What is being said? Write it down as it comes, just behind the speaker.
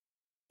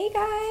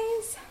Hey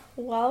guys,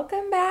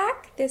 welcome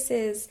back. This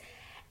is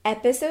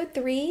episode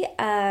 3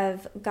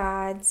 of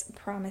God's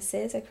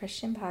Promises, a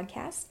Christian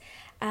podcast.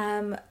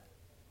 I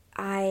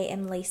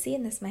am Lacey,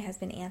 and this is my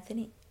husband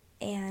Anthony,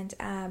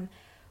 and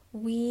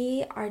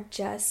we are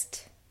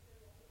just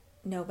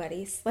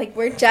nobodies. Like,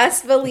 we're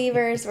just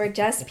believers. We're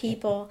just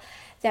people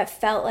that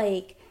felt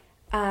like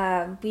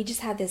we just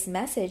had this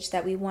message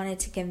that we wanted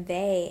to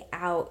convey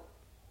out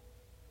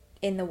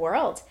in the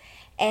world.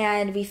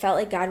 And we felt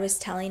like God was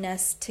telling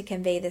us to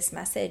convey this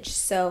message.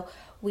 So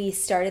we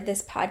started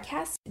this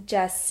podcast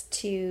just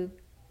to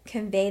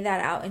convey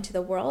that out into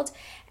the world.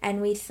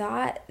 And we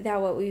thought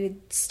that what we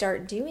would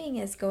start doing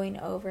is going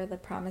over the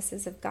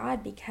promises of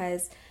God,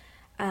 because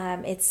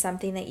it's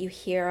something that you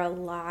hear a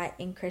lot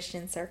in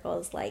Christian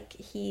circles, like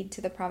heed to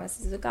the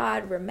promises of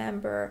God,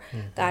 remember,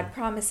 God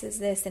promises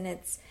this. And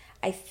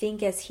I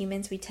think as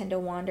humans, we tend to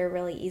wander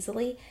really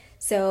easily.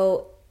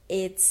 So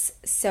it's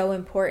so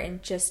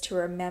important just to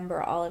remember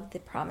all of the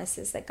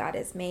promises that God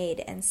has made.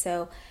 And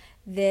so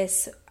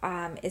this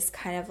is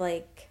kind of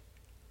like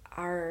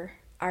our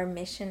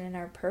mission and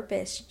our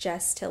purpose,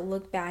 just to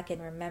look back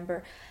and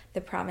remember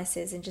the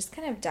promises and just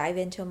kind of dive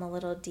into them a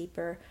little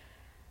deeper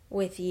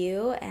with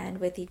you and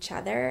with each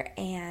other.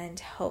 And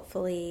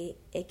hopefully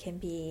it can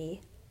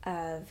be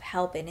of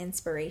help and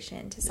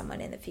inspiration to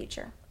someone in the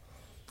future.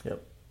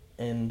 Yep.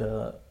 And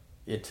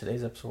in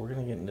today's episode, we're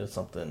going to get into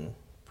something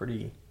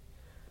pretty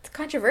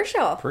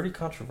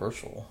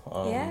controversial.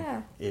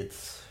 Yeah.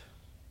 It's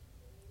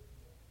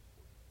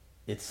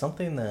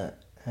something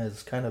that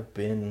has kind of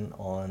been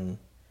on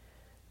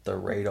the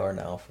radar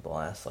now for the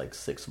last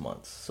 6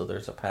 months. So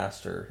there's a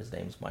pastor, his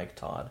name's Mike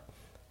Todd.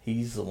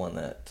 He's the one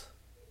that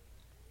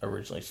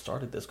originally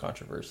started this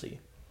controversy.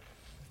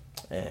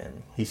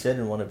 And he said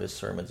in one of his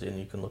sermons, and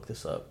you can look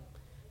this up,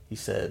 he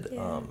said,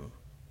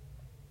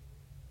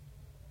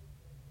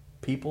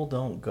 people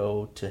don't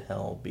go to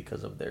hell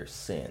because of their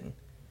sin.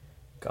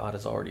 God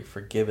has already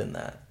forgiven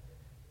that.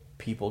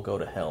 People go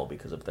to hell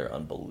because of their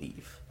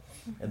unbelief.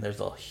 And there's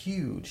a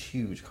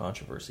huge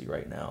controversy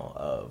right now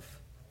of...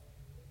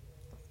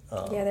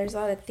 there's a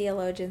lot of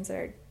theologians that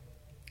are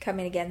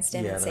coming against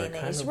him and saying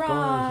that he's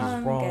wrong.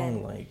 He's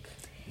wrong.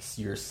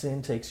 Your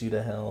sin takes you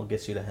to hell,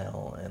 gets you to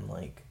hell, and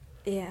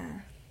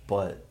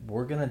But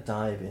we're going to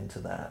dive into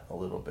that a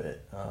little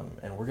bit.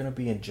 And we're going to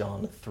be in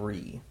John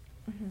 3.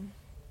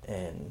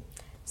 And...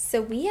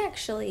 So we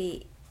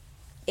actually...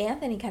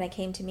 Anthony kind of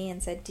came to me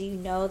and said, do you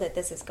know that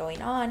this is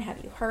going on?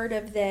 Have you heard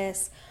of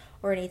this?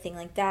 Or anything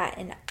like that.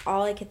 And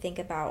all I could think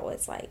about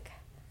was the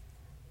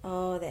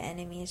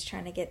enemy is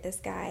trying to get this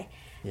guy.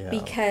 Yeah.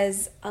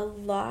 Because a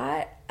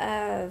lot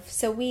of...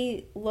 So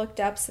we looked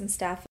up some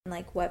stuff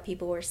and what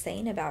people were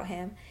saying about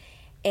him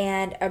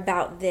and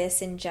about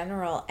this in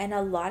general. And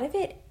a lot of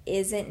it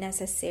isn't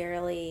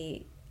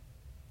necessarily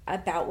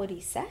about what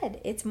he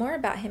said. It's more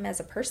about him as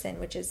a person,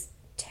 which is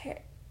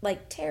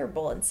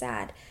terrible and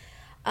sad.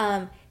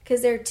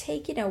 Because they're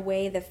taking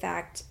away the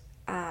fact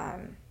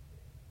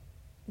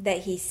that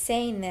he's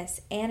saying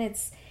this, and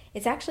it's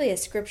actually a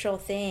scriptural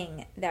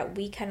thing that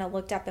we kind of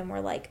looked up and we're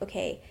like,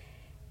 okay,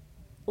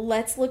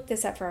 let's look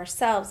this up for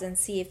ourselves and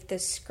see if the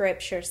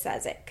scripture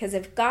says it. Because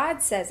if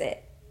God says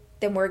it,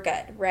 then we're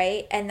good,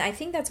 right? And I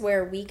think that's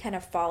where we kind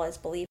of fall as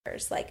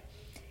believers.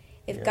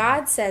 If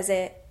God says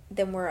it,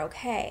 then we're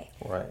okay.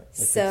 Right.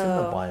 If it's in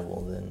the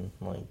Bible, then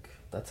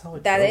that's how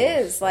it that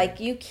goes. That is.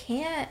 You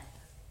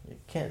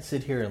can't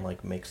sit here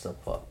and make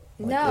stuff up.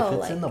 No. If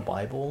it's in the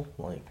Bible,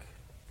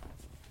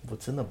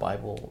 what's in the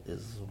Bible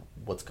is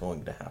what's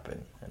going to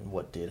happen and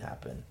what did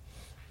happen.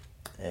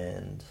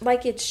 And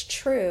it's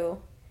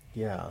true.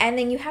 Yeah. And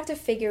then you have to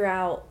figure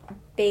out,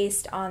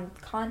 based on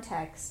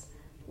context,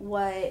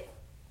 what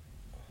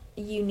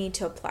you need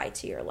to apply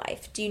to your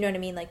life. Do you know what I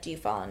mean? Do you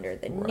fall under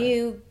the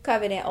new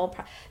covenant,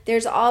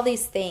 there's all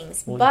these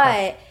things. Well,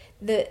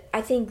 but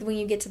I think when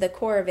you get to the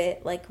core of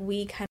it,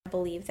 we kind of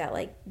believe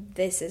that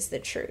this is the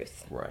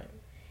truth. Right.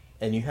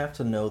 And you have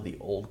to know the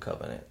Old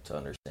Covenant to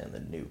understand the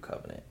New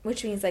Covenant.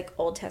 Which means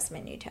Old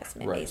Testament, New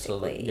Testament, right.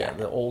 basically.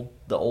 So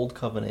the Old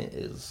Covenant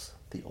is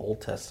the Old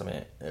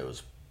Testament. It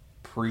was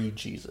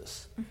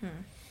pre-Jesus.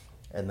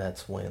 And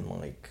that's when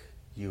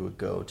you would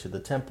go to the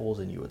temples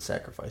and you would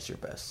sacrifice your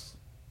best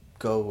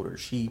goat or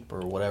sheep or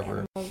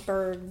whatever. Animals,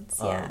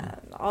 birds,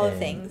 all the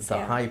things.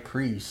 The high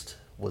priest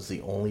was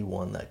the only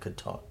one that could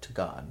talk to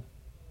God.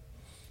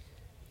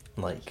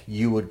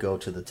 You would go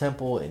to the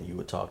temple and you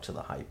would talk to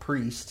the high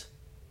priest.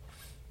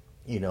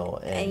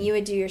 And you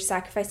would do your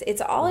sacrifice.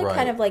 It's all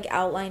kind of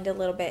outlined a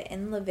little bit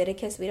in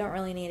Leviticus. We don't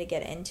really need to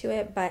get into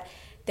it, but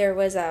there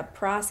was a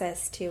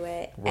process to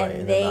it. Right,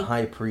 and then the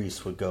high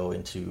priest would go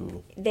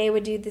into... They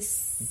would do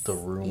this... The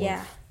room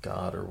of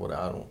God or what,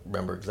 I don't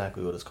remember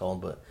exactly what it's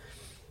called, but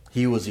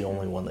he was the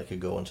only one that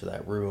could go into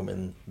that room,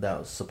 and that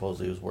was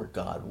supposedly was where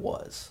God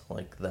was.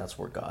 That's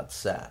where God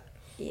sat.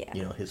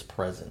 Yeah. His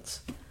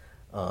presence.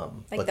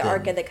 But the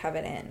Ark of the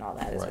Covenant and all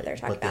that is what they're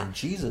talking about. But then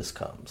Jesus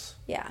comes.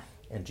 Yeah.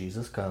 And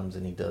Jesus comes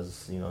and he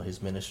does,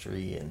 his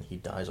ministry, and he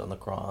dies on the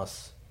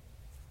cross.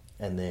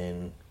 and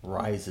then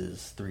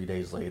rises 3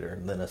 days later,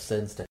 and then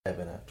ascends to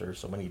heaven after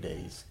so many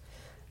days,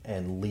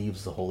 and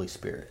leaves the Holy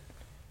Spirit.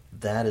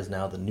 That is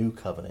now the new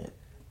covenant.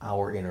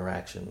 Our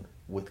interaction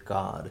with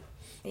God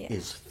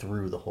is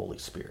through the Holy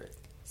Spirit.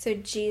 So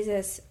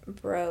Jesus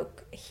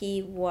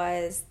he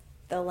was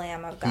the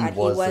Lamb of God. He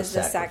was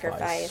the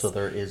sacrifice. So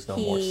there is no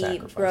more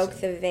sacrificing. He broke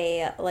the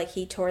veil, like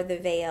he tore the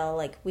veil.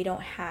 Like we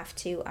don't have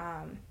to,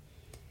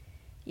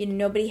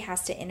 nobody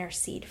has to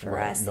intercede for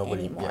us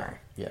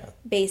anymore. Yeah.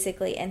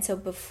 Basically. And so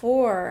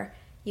before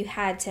you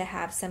had to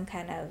have some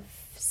kind of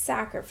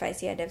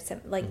sacrifice. You had to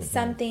have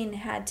something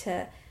had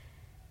to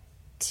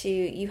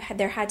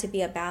there had to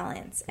be a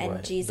balance.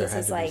 And Jesus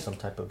is like, some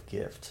type of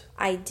gift.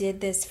 I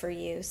did this for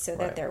you so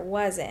that there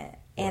wasn't.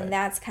 And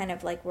that's kind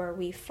of like where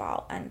we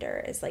fall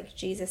under, is like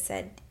Jesus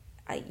said,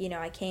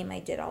 I came, I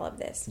did all of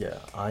this. Yeah,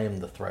 I am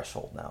the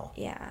threshold now.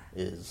 Yeah.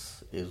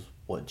 Is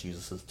what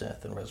Jesus'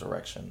 death and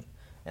resurrection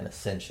and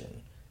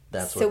ascension.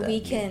 That's so what that we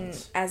means. can,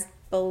 as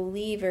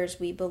believers,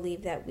 we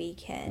believe that we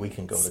can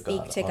go to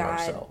speak God to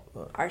God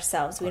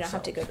ourselves. We don't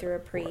have to go through a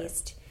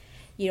priest.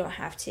 You don't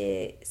have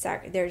to,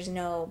 there's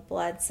no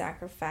blood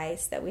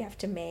sacrifice that we have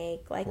to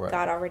make. Like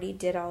God already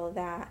did all of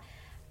that.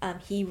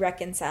 He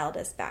reconciled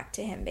us back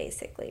to him,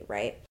 basically,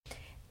 right?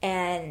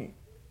 And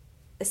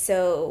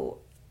so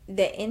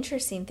the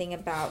interesting thing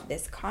about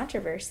this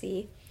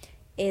controversy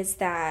is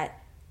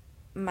that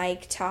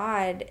Mike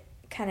Todd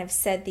kind of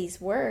said these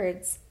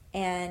words,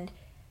 and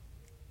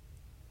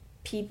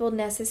people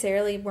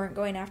necessarily weren't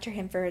going after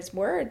him for his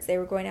words. They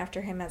were going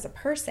after him as a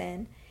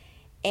person,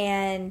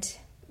 and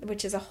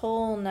which is a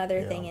whole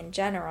nother thing in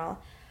general.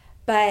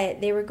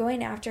 But they were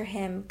going after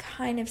him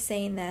kind of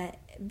saying that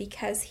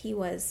because he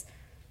was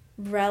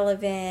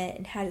relevant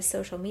and had a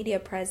social media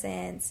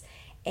presence,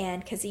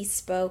 and because he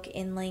spoke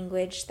in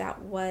language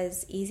that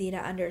was easy to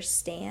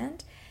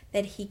understand,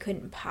 that he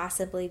couldn't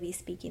possibly be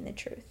speaking the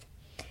truth.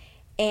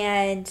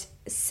 And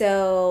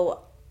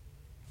so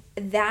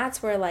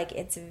that's where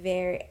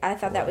I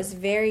thought that was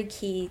very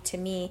key to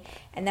me.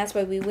 And that's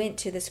why we went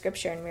to the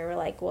scripture and we were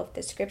like, well, if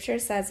the scripture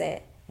says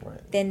it,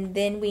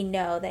 then we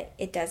know that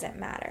it doesn't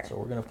matter. So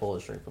we're going to pull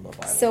it straight from the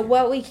Bible. So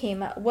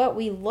what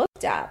we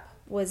looked up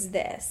was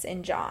this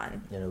in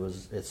John. And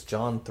it's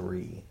John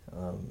 3.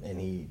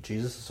 And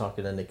Jesus is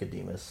talking to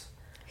Nicodemus,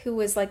 who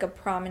was like a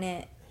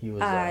prominent he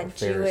was a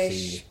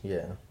Pharisee,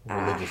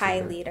 Jewish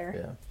high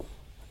leader.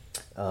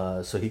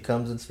 Yeah. So he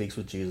comes and speaks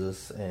with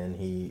Jesus, and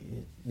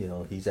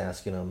he's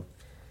asking him,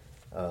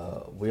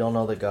 we all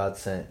know that God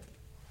sent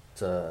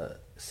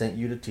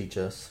you to teach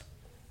us.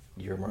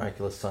 Your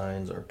miraculous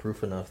signs are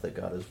proof enough that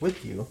God is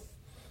with you.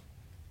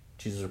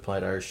 Jesus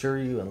replied, I assure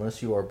you,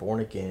 unless you are born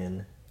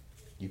again,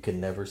 you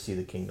can never see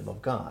the kingdom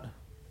of God.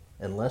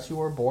 Unless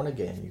you are born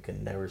again, you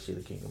can never see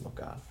the kingdom of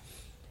God.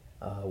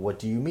 What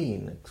do you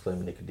mean?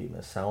 Exclaimed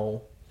Nicodemus.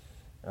 How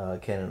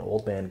can an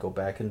old man go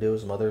back into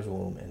his mother's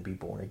womb and be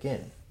born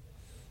again?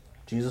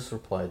 Jesus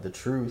replied, the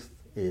truth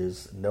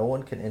is no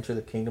one can enter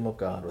the kingdom of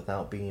God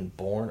without being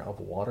born of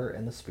water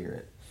and the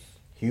Spirit.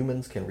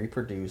 Humans can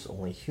reproduce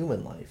only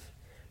human life,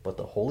 but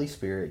the Holy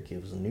Spirit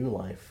gives new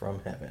life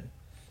from heaven.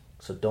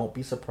 So don't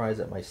be surprised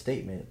at my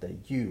statement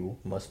that you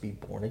must be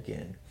born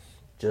again.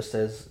 Just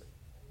as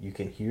you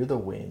can hear the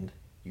wind,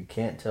 you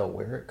can't tell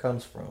where it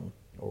comes from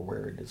or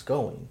where it is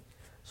going.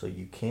 So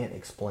you can't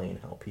explain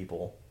how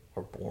people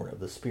are born of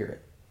the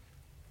Spirit.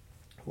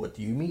 What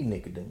do you mean?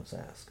 Nicodemus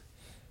asked.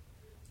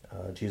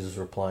 Jesus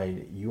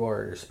replied, you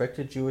are a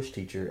respected Jewish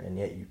teacher, and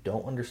yet you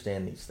don't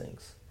understand these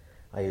things.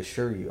 I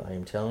assure you, I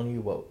am telling you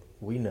what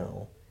we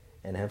know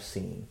and have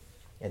seen,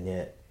 and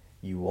yet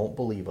you won't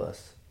believe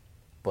us.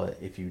 But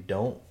if you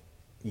don't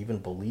even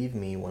believe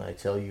me when I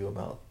tell you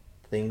about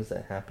things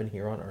that happen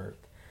here on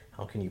earth,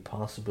 how can you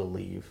possibly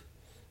believe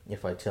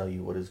if I tell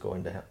you what is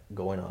going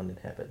on in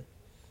heaven?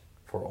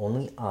 For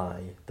only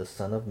I, the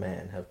Son of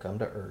Man, have come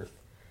to earth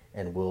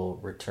and will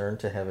return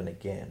to heaven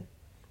again.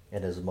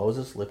 And as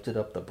Moses lifted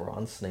up the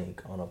bronze snake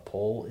on a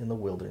pole in the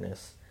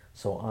wilderness,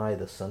 so I,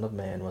 the Son of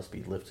Man, must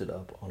be lifted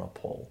up on a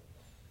pole,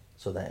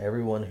 so that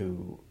everyone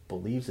who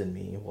believes in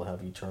me will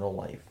have eternal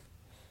life.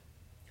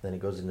 Then it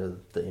goes into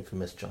the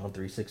infamous John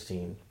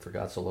 3:16, for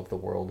God so loved the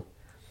world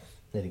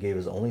that he gave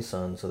his only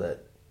Son, so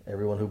that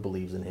everyone who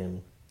believes in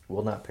him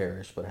will not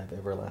perish but have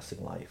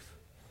everlasting life.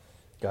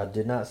 God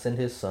did not send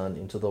his Son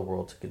into the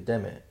world to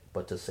condemn it,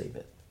 but to save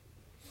it.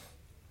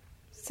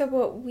 So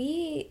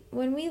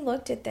when we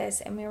looked at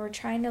this and we were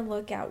trying to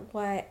look at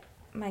what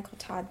Michael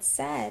Todd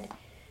said,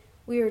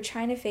 we were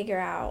trying to figure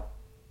out,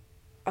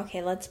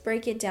 okay, let's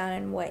break it down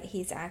and what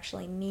he's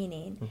actually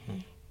meaning.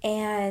 Mm-hmm.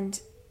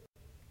 And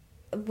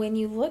when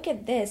you look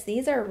at this,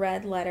 these are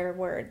red letter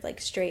words,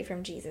 like straight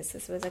from Jesus.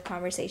 This was a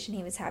conversation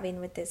he was having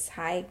with this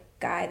high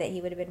guy that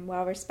he would have been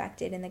well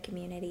respected in the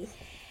community.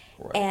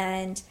 Right.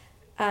 And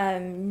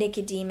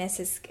Nicodemus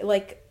is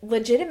like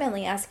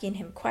legitimately asking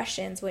him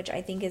questions, which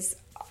I think is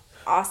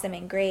awesome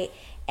and great.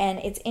 And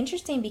it's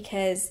interesting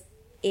because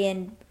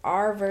in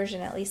our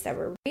version, at least that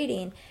we're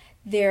reading,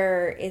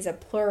 there is a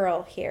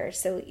plural here.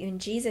 So when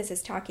Jesus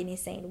is talking,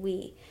 he's saying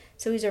we.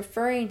 So he's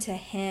referring to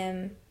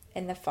him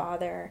and the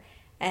Father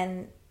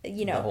and,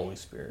 you know, the Holy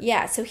Spirit.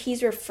 Yeah, so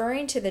he's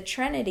referring to the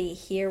Trinity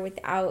here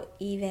without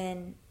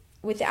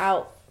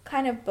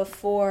kind of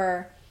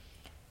before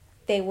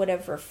they would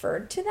have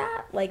referred to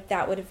that. Like,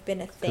 that would have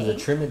been a thing.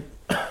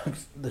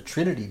 The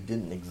Trinity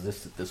didn't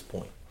exist at this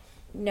point.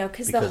 No,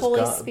 because the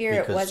Holy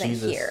Spirit wasn't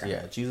here.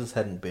 Yeah, Jesus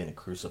hadn't been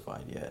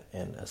crucified yet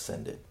and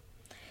ascended.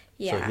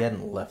 Yeah. So he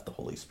hadn't left the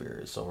Holy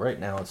Spirit. So right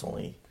now it's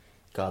only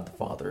God the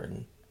Father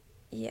and,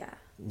 yeah,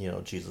 you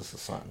know, Jesus the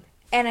Son.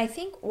 And I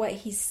think what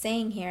he's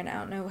saying here, and I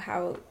don't know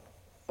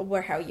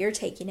how you're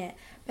taking it,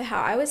 but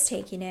how I was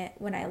taking it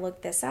when I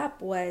looked this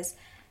up was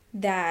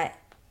that,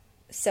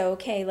 so,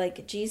 okay,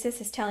 like Jesus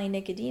is telling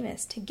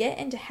Nicodemus, to get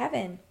into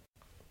heaven,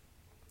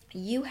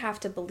 you have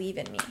to believe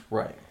in me.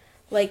 Right.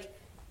 Like,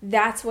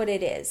 that's what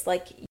it is.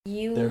 Like,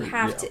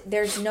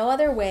 there's no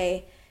other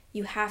way.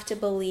 You have to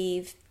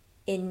believe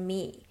in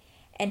me.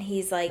 And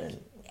he's like,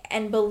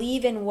 and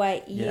believe in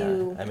what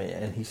you... Yeah, I mean,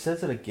 and he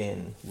says it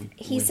again.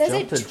 He says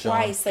it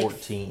twice. John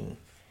 14.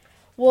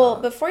 Well,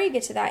 before you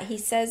get to that, he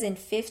says in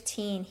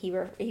 15,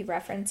 he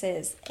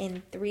references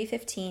in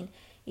 3:15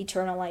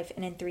 eternal life,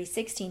 and in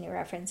 3:16 he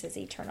references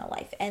eternal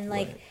life. And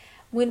like, right.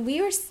 When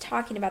we were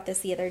talking about this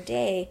the other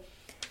day,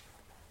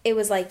 it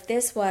was like,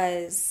 this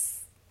was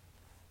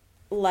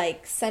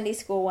like Sunday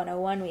School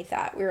 101. We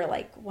thought, we were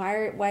like,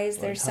 why is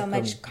there so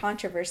much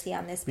controversy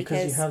on this?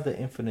 Because you have the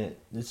infinite.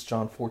 It's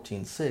John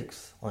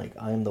 14:6. Like,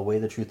 I am the way,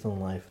 the truth, and the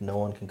life. No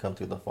one can come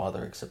through the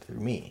Father except through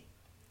me.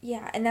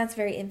 Yeah, and that's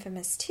very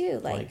infamous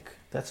too. Like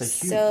that's a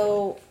huge.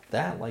 So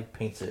that like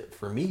paints it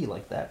for me.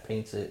 Like, that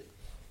paints it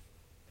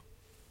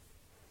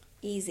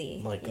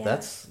easy. Like,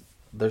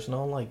 there's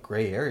no like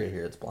gray area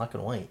here. It's black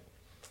and white.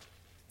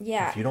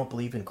 Yeah. If you don't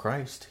believe in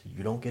Christ,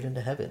 you don't get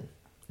into heaven.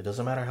 It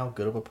doesn't matter how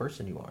good of a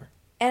person you are.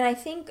 And I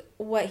think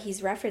what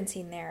he's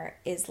referencing there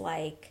is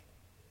like,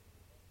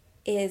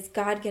 is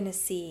God going to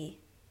see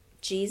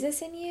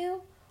Jesus in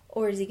you,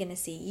 or is he going to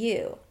see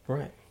you?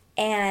 Right.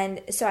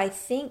 And so I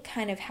think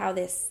kind of how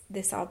this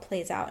all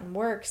plays out and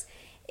works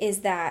is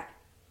that,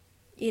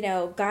 you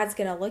know, God's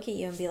going to look at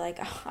you and be like,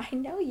 oh, I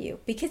know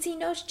you, because he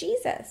knows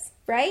Jesus,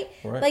 right?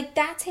 Like,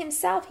 that's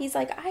himself. He's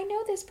like, I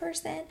know this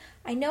person.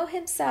 I know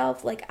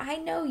himself. Like, I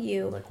know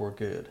you. Like, we're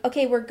good.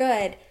 Okay, we're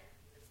good.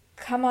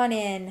 Come on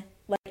in.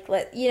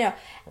 Like, you know,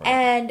 right.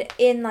 And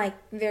in like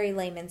very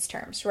layman's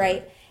terms,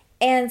 right?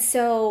 And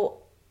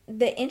so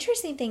the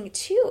interesting thing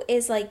too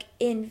is like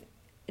in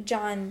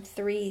John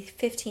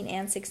 3:15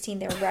 and 16,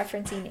 they're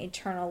referencing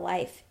eternal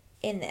life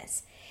in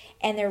this.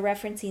 And they're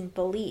referencing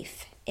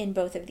belief in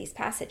both of these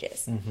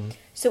passages. Mm-hmm.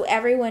 So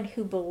everyone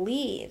who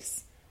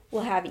believes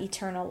will have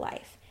eternal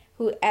life.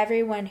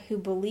 Everyone who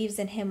believes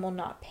in him will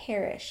not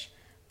perish,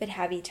 but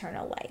have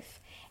eternal life.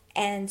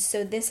 And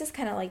so this is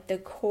kind of like the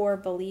core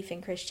belief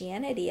in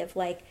Christianity of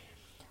like,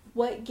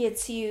 what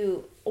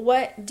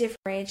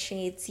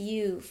differentiates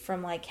you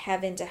from like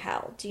heaven to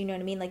hell? Do you know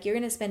what I mean? Like, you're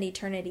going to spend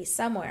eternity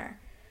somewhere.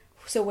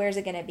 So where's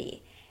it going to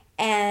be?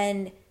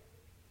 And,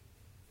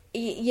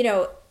 you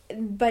know,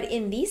 but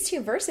in these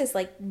two verses,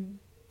 like,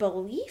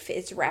 belief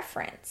is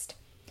referenced.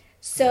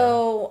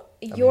 So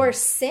your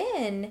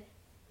sin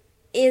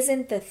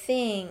isn't the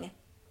thing.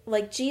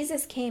 Like,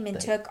 Jesus came and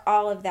took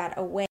all of that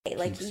away.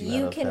 Like,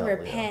 you can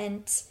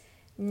repent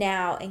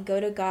now and go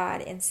to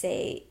God and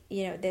say,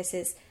 you know,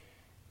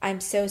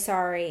 I'm so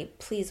sorry.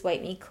 Please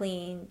wipe me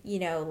clean, you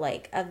know,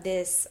 like, of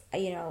this,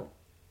 you know,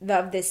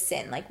 of this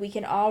sin. Like, we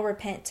can all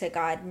repent to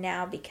God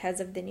now because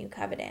of the new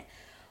covenant.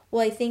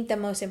 Well, I think the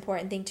most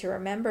important thing to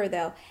remember,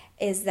 though,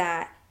 is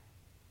that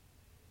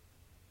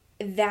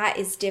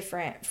is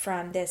different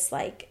from this,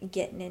 like,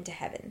 getting into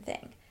heaven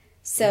thing.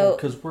 So,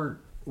 because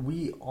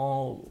we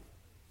all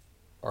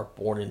are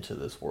born into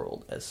this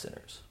world as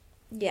sinners.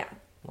 Yeah.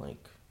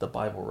 Like, the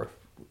Bible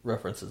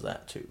references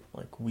that too.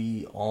 Like,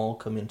 we all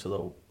come into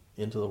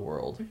the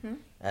world mm-hmm.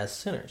 as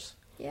sinners.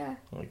 Yeah.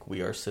 Like,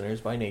 we are sinners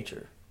by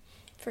nature.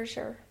 For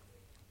sure.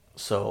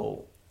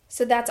 So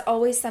that's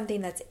always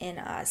something that's in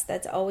us.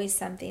 That's always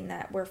something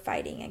that we're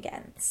fighting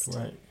against.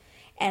 Right.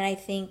 And I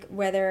think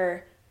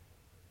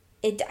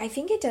I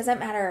think it doesn't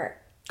matter.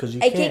 Because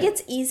I think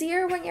it's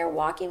easier when you're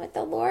walking with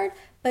the Lord,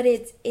 but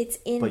it's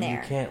in there. But you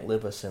can't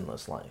live a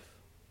sinless life.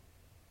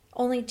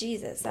 Only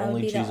Jesus.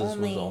 Jesus was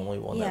the only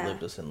one that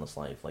lived a sinless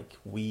life. Like,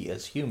 we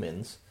as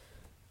humans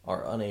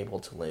are unable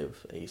to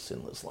live a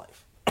sinless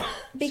life.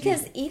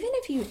 Because even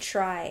if you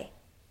try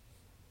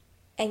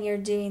and you're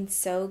doing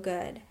so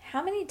good,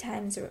 how many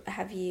times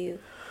have you,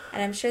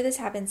 and I'm sure this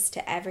happens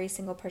to every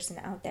single person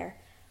out there,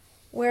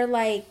 where,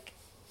 like,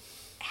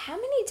 how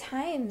many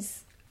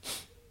times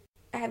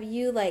have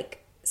you,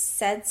 like,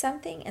 said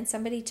something and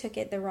somebody took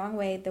it the wrong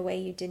way, the way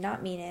you did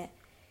not mean it,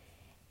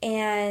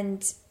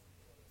 and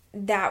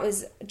that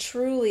was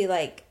truly,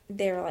 like,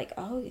 they were like,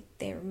 oh,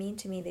 they were mean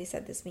to me, they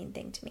said this mean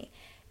thing to me.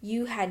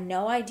 You had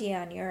no idea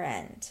on your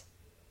end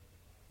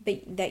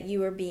that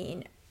you were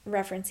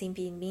referencing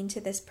being mean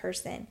to this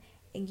person,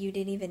 and you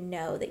didn't even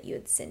know that you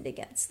had sinned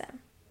against them,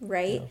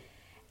 right? Yeah.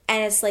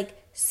 And it's like,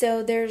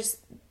 so there's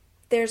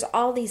there's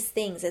all these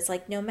things. It's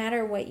like no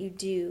matter what you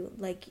do,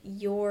 like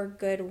your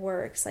good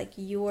works, like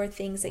your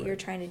things that you're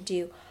trying to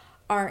do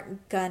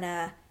aren't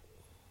gonna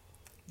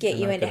get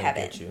you into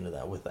heaven. Get you into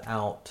that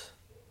without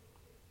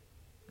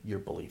your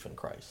belief in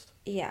Christ.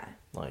 Yeah.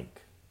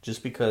 Like,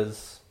 just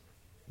because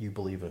you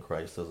believe in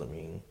Christ doesn't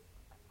mean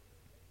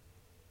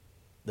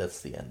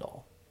that's the end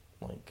all.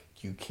 Like,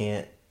 you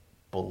can't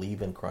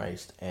believe in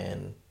Christ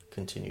and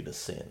continue to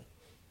sin.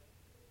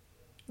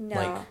 No.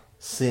 Like,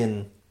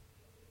 sin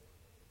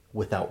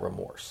without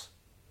remorse.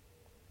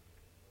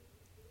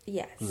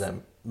 Yes. Does that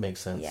make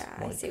sense? Yeah,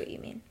 I see what you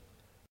mean.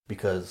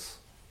 Because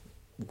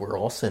we're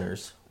all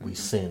sinners. We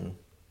sin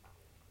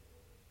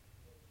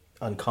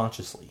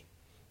unconsciously.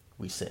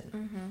 We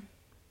sin.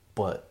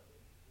 But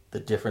the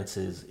difference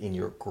is in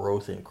your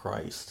growth in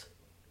Christ,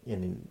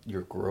 in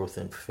your growth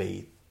in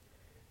faith,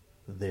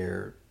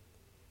 there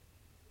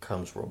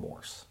comes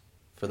remorse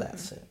for that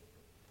sin.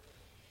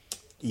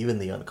 Even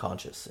the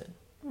unconscious sin.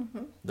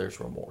 There's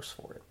remorse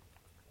for it.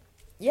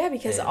 Yeah,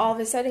 because all of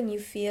a sudden you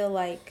feel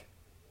like,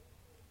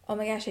 oh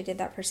my gosh, I did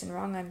that person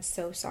wrong. I'm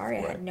so sorry.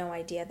 I had no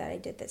idea that I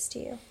did this to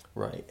you.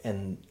 Right.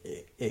 And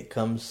it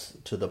comes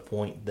to the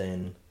point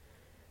then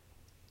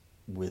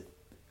with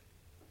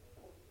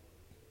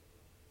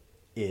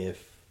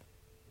if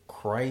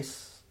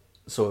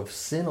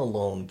sin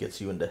alone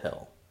gets you into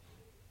hell,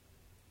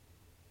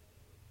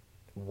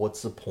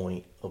 what's the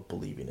point of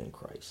believing in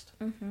Christ?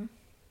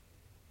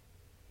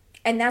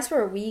 And that's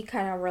where we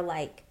kind of were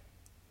like,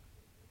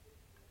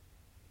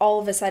 all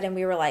of a sudden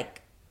we were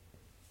like,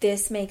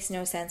 this makes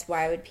no sense.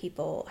 Why would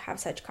people have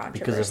such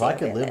controversy? Because if I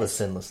could live a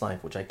sinless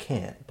life, which I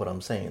can't, but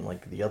I'm saying,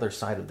 like, the other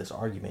side of this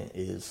argument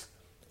is,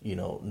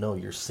 no,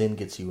 your sin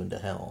gets you into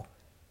hell.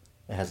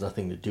 It has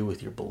nothing to do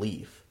with your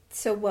belief.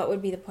 So what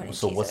would be the point of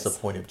Jesus? So what's the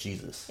point of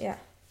Jesus? Yeah.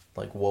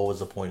 Like, what was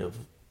the point of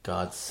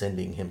God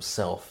sending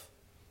himself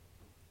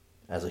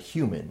as a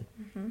human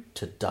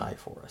to die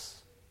for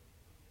us?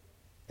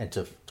 And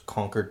to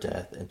conquer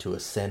death and to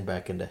ascend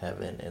back into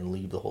heaven and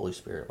leave the Holy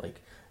Spirit.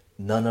 Like,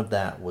 none of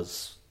that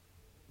was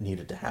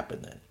needed to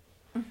happen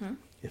then.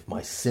 If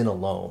my sin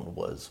alone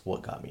was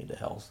what got me into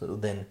hell. So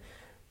then,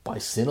 by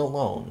sin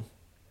alone,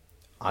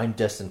 I'm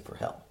destined for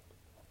hell.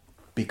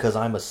 Because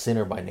I'm a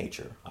sinner by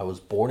nature. I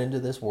was born into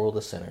this world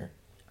a sinner.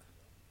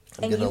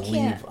 I'm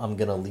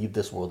gonna leave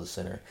this world a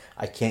sinner.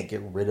 I can't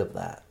get rid of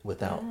that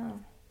without. No.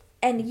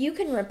 And you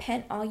can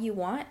repent all you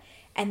want,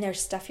 and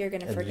there's stuff you're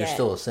gonna forget. You're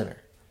still a sinner.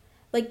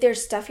 Like,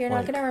 there's stuff you're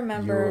not gonna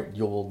remember.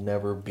 You'll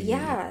never be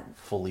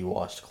fully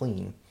washed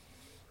clean.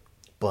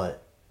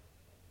 But,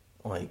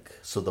 like,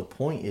 so the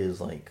point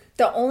is, like,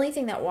 the only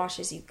thing that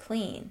washes you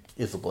clean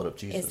is the blood of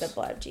Jesus. Is the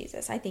blood of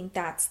Jesus. I think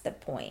that's the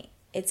point.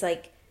 It's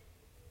like,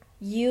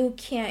 you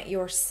can't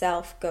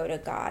yourself go to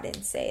God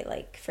and say,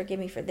 like, forgive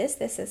me for this,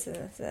 this, this, and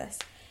this.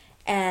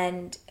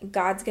 And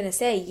God's going to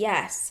say,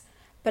 yes.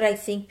 But I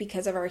think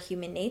because of our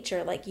human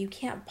nature, like, you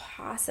can't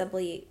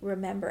possibly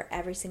remember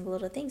every single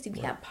little thing. You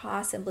can't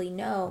possibly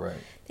know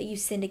that you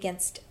sinned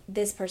against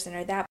this person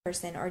or that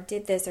person or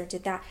did this or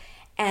did that.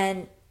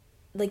 And,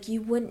 like,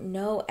 you wouldn't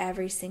know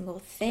every single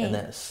thing. And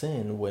that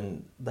sin,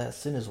 when that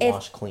sin is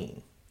washed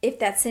clean. If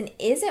that sin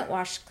isn't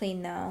washed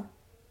clean, though,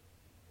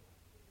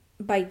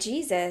 by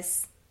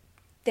Jesus,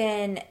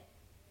 then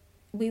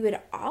we would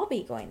all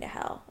be going to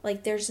hell.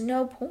 Like, there's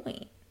no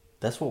point.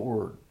 That's what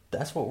we're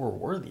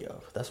worthy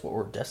of. That's what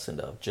we're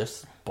destined of.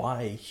 Just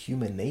by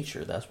human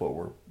nature, that's what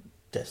we're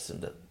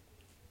destined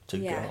to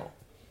go.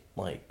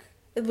 Like,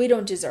 we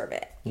don't deserve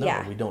it.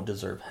 No, we don't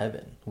deserve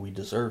heaven. We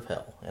deserve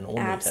hell, and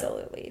only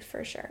absolutely hell.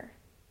 For sure.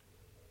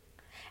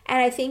 And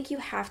I think you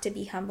have to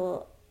be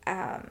humble.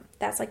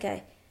 That's like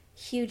a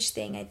huge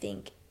thing, I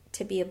think,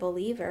 to be a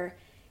believer,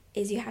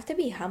 is you have to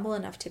be humble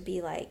enough to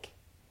be like,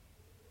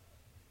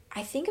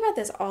 I think about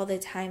this all the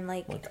time.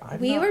 Like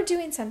we were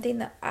doing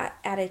something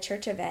at a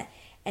church event,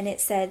 and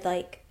it said,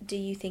 like, do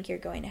you think you're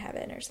going to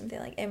heaven or something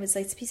like, it was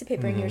like a piece of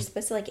paper and you're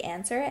supposed to, like,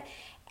 answer it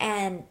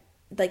and,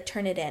 like,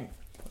 turn it in.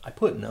 I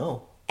put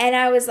no. And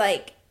I was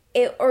like,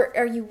 I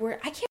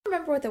can't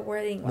remember what the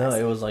wording was. No,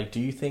 it was like, do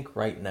you think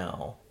right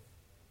now,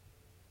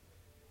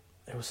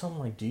 it was something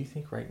like, do you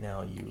think right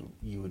now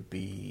you would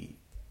be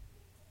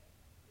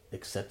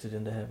accepted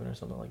into heaven or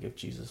something, like if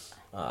Jesus,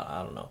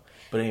 I don't know.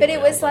 But anyway, but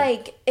it was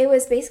like, it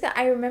was basically,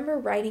 I remember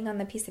writing on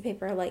the piece of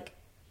paper, like,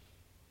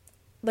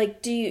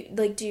 do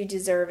you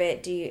deserve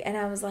it? And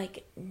I was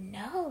like,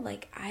 no,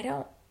 like, I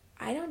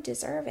don't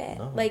deserve it.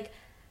 No. Like,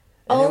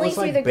 and only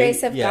through the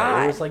grace of God.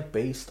 Yeah, it was like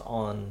based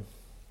on,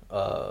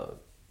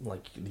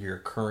 like your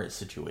current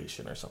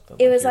situation or something.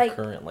 It was your like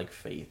current, like,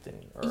 faith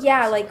and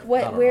like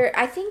what where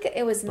I think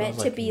it was meant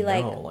to be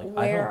like, where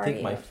I don't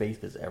think my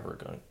faith is ever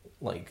going,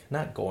 like,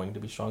 not going to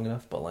be strong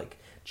enough, but like,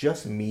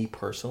 just me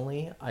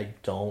personally, I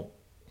don't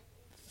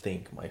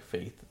think my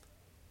faith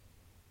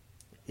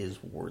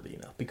is worthy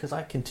enough because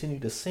I continue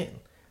to sin.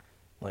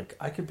 Like,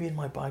 I could be in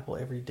my Bible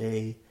every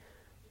day,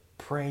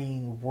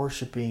 praying,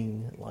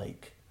 worshiping,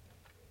 like,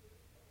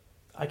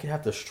 I could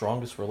have the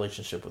strongest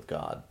relationship with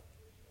God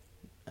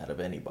out of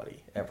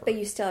anybody ever. But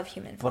you still have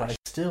human flesh. But I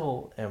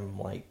still am,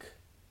 like,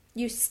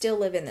 You still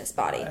live in this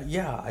body.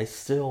 Yeah, I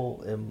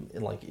still am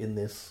in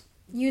this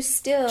you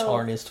still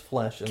tarnished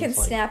flesh. And can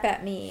snap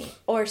at me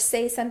or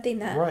say something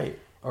that... Right.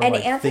 Or and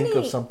like Anthony, think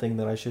of something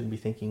that I shouldn't be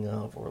thinking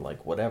of, or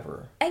like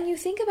whatever. And you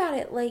think about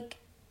it like,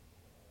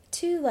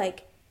 too,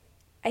 like,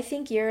 I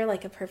think you're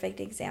like a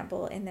perfect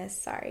example in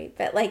this, sorry.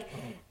 But like,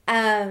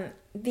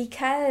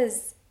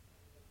 because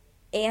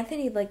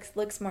Anthony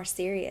looks more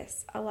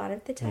serious a lot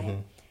of the time.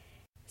 Mm-hmm.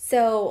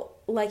 So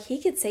like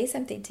he could say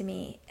something to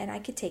me and I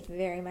could take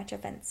very much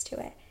offense to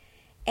it.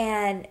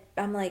 And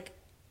I'm like,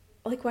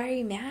 why are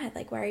you mad?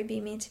 Like, why are you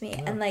being mean to me?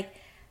 Yeah. And like,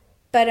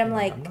 but I'm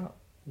like...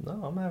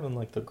 I'm having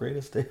like the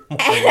greatest day of my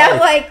and life. I'm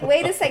like,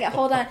 wait a second,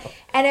 hold on.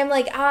 And I'm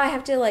like, I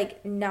have to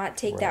like not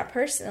take that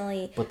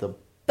personally.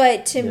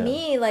 But to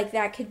me, like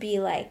that could be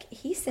like,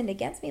 he sinned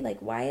against me. Like,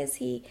 why is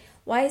he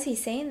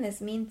saying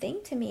this mean thing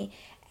to me?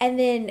 And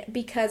then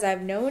because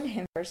I've known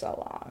him for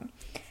so long,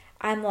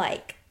 I'm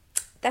like,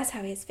 that's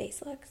how his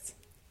face looks.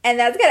 And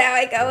that's kind of how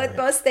I go with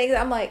most things.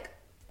 I'm like,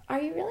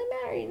 are you really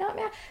mad or are you not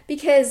mad?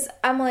 Because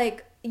I'm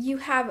like, you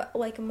have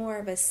like more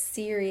of a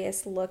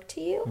serious look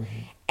to you. Mm-hmm.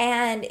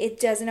 And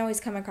it doesn't always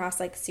come across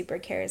like super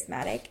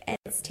charismatic. And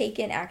it's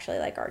taken actually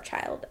like our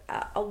child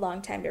a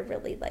long time to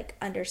really like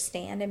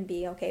understand and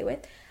be okay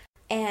with.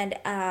 And,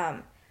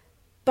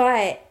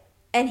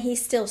 and he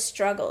still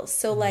struggles.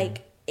 So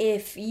like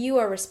if you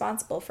are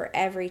responsible for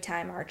every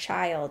time our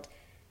child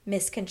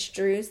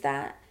misconstrues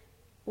that,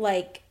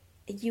 like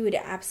you would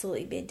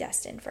absolutely be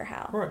destined for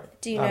hell.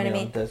 Right. Do you know what I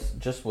mean? That's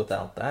just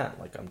without that,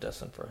 like I'm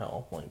destined for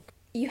hell. Like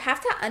you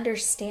have to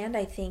understand,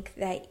 I think,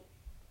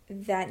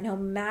 that no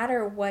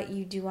matter what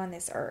you do on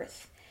this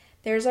earth,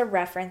 there's a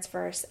reference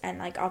verse, and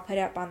like I'll put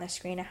it up on the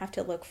screen. I have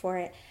to look for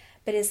it,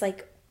 but it's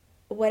like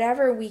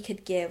whatever we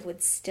could give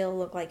would still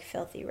look like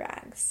filthy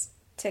rags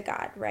to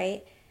God,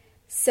 right?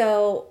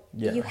 So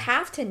you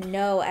have to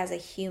know as a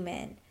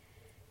human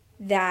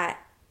that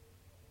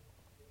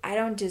I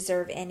don't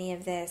deserve any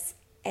of this,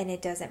 and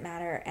it doesn't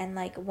matter. And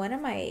like one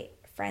of my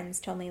friends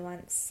told me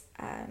once,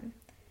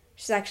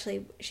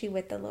 she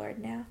with the Lord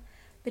now,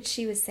 but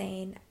she was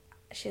saying,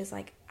 she was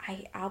like,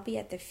 I'll be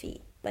at the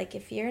feet. Like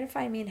if you're going to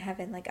find me in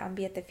heaven, like I'll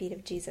be at the feet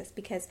of Jesus,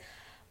 because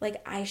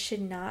like I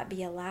should not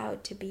be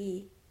allowed to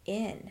be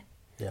in.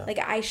 Yeah. Like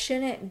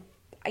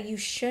you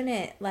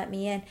shouldn't let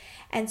me in.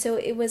 And so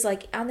it was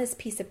like on this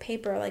piece of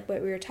paper, like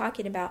what we were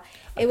talking about,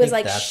 it was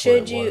like,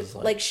 should you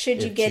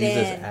get in?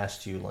 Jesus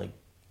asked you like,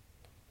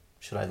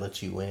 should I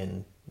let you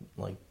in?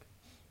 Like,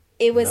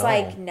 it was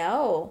like,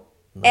 no.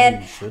 No,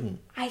 and you shouldn't.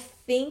 I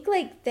think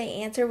like the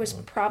answer was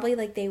probably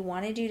like they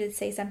wanted you to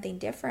say something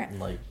different.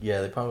 Like,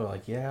 yeah, they probably were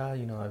like, yeah,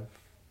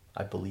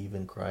 I believe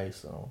in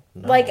Christ. So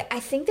no. Like,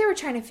 I think they were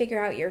trying to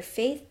figure out your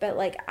faith, but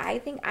like I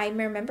think I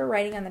remember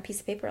writing on the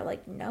piece of paper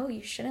like, no,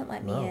 you shouldn't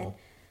let me in.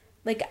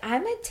 Like,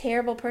 I'm a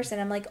terrible person.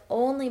 I'm like,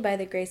 only by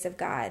the grace of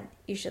God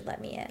you should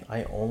let me in.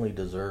 I only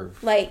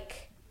deserve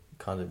like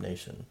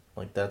condemnation.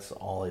 Like that's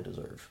all I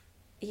deserve.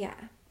 Yeah.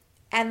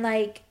 And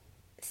like,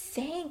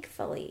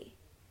 thankfully,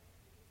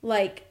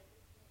 like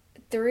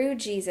through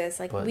Jesus,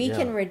 like we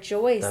can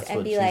rejoice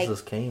and be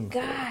Jesus like,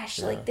 gosh,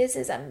 like this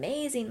is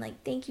amazing.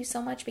 Like, thank you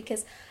so much,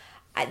 because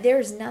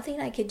there's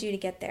nothing I could do to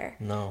get there.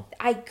 No.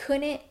 I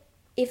couldn't.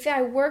 If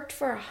I worked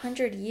for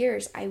 100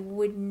 years, I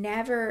would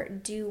never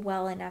do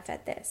well enough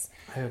at this.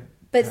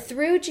 But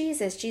through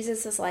Jesus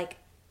is like,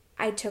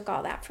 I took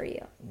all that for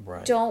you.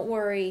 Right. Don't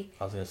worry.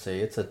 I was going to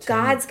say,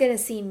 God's going to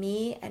see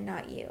me and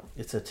not you.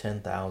 It's a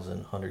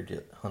 10,000,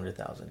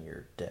 100,000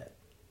 year debt.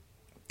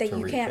 That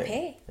you can't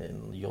pay.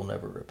 And you'll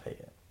never repay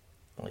it.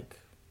 Like,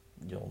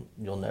 you'll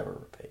never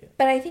repay it.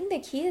 But I think the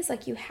key is,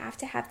 like, you have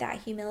to have that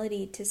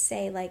humility to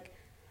say, like,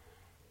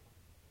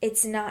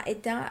 it's not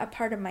a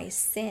part of my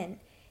sin.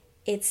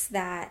 It's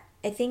that,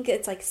 I think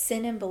it's like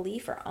sin and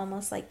belief are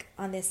almost like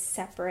on this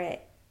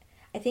separate.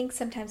 I think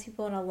sometimes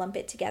people want to lump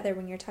it together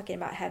when you're talking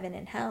about heaven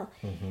and hell.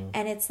 Mm-hmm.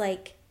 And it's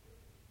like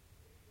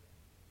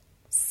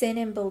sin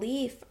and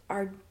belief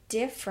are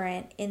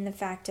different in the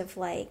fact of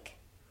like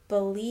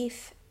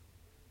belief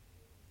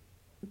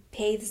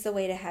paves the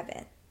way to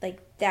heaven. Like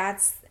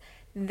that's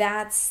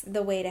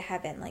the way to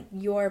heaven, like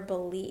your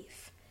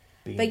belief.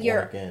 But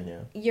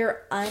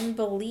your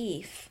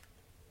unbelief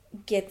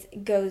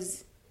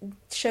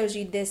shows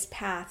you this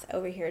path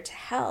over here to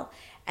hell,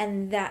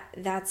 and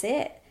that's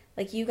it.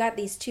 Like you got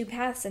these two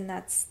paths, and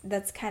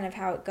that's kind of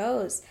how it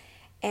goes.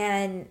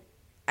 And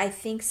I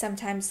think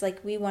sometimes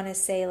like we want to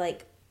say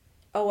like,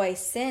 oh, I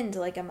sinned,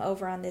 like I'm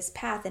over on this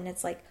path, and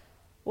it's like,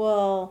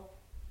 well,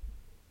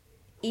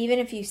 even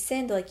if you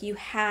sinned, like you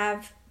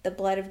have the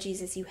blood of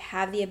Jesus, you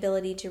have the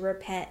ability to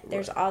repent. Right.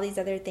 There's all these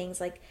other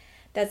things, like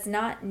that's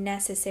not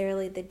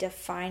necessarily the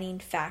defining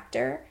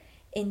factor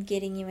in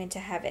getting you into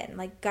heaven.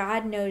 Like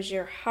God knows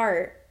your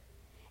heart.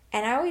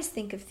 And I always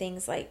think of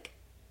things like,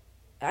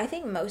 I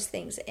think most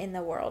things in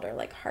the world are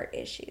like heart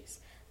issues.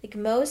 Like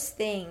most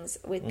things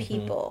with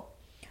people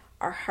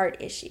are heart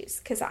issues.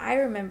 Because I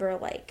remember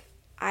like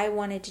I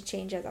wanted to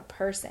change as a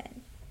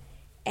person.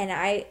 And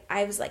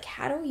I was like,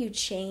 how do you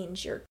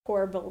change your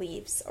core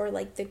beliefs or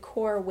like the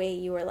core way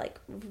you were like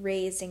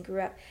raised and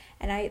grew up?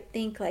 And I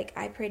think like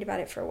I prayed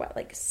about it for what,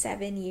 like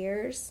 7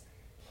 years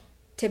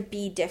to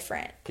be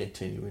different.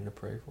 Continuing to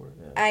pray for it.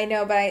 Yeah. I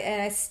know, but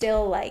I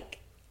still like,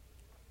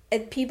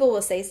 and people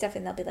will say stuff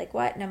and they'll be like,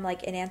 what? And I'm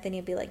like, and Anthony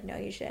will be like, no,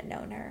 you should have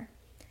known her.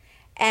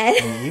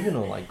 And even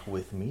like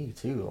with me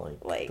too,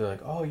 like they're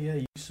like, oh yeah,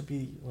 you used to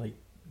be like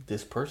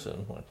this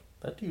person. Like,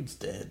 that dude's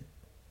dead.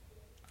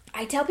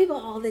 I tell people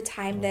all the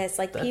time this,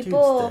 like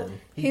people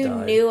who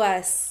died. knew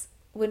us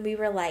when we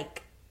were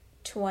like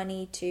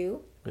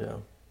 22. Yeah.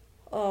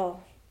 Oh,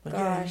 like,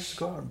 gosh. Yeah, you just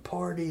go out and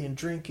party and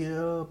drink it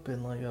up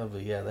and like, oh,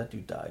 but yeah, that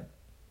dude died.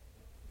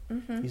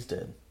 Mm-hmm. He's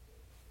dead.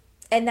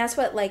 And that's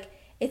what, like,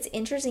 it's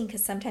interesting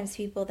because sometimes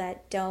people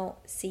that don't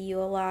see you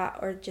a lot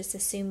or just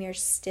assume you're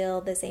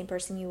still the same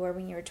person you were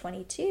when you were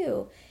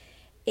 22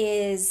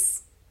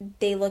 is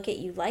they look at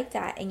you like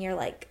that and you're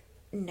like,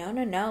 no,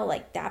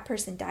 like that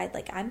person died.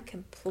 Like, I'm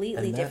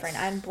completely different.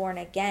 I'm born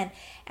again.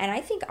 And I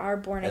think our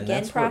born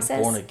again process.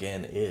 That's what born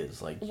again is.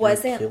 Like, you're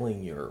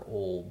killing your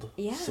old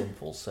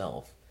sinful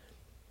self.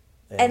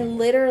 And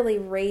literally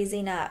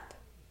raising up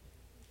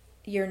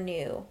your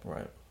new.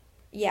 Right.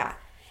 Yeah.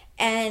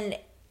 And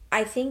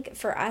I think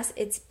for us,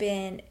 it's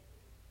been,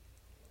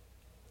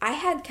 I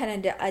had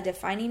kind of a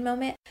defining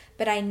moment,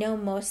 but I know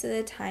most of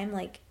the time,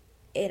 like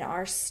in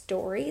our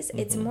stories,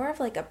 it's more of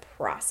like a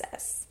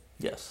process.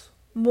 Yes.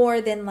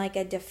 More than like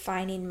a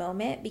defining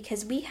moment,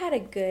 because we had a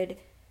good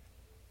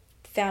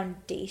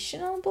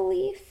foundational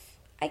belief,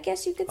 I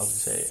guess you could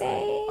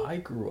say. I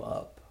grew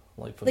up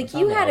like from like the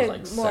time you that had I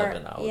was a like more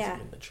 7, I was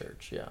in the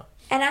church. Yeah.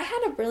 And I had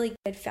a really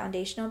good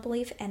foundational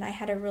belief, and I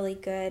had a really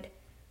good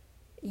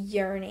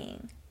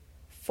yearning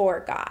for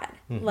God.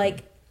 Mm-hmm.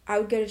 Like, I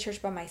would go to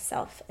church by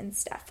myself and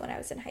stuff when I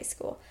was in high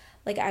school.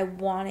 Like, I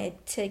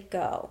wanted to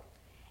go.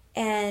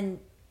 And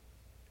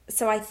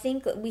so I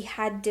think we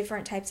had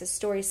different types of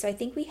stories. So I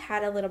think we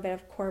had a little bit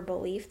of core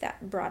belief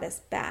that brought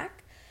us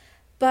back.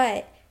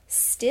 But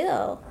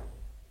still,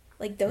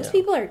 like, those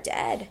people are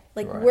dead.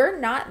 Like, we're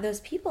not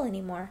those people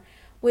anymore,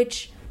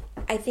 which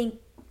I think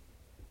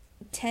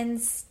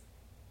tends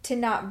to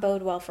not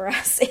bode well for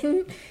us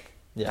in,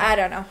 I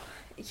don't know,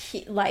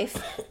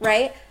 life,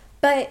 right?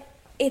 But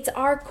it's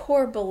our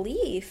core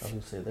belief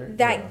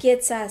that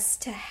gets us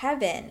to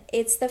heaven.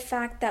 It's the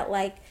fact that,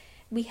 like,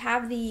 we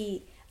have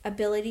the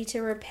ability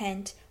to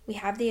repent. We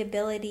have the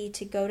ability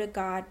to go to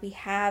God.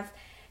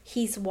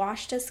 He's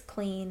washed us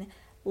clean.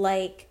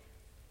 Like,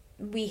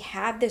 we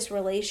have this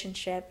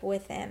relationship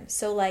with him.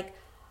 So, like,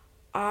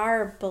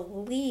 our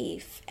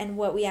belief and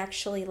what we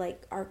actually,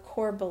 like, our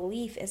core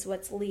belief is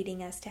what's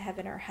leading us to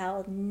heaven or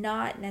hell,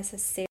 not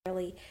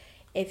necessarily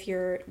if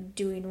you're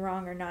doing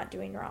wrong or not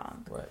doing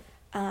wrong. Right.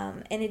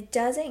 And it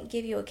doesn't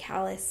give you a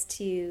callous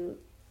to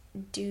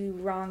do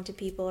wrong to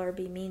people or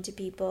be mean to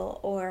people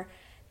or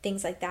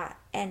things like that.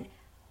 And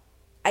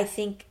I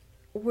think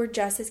we're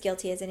just as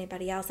guilty as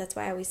anybody else. That's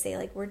why I always say,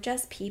 like, we're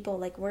just people.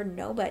 Like, we're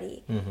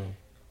nobody. Mm-hmm.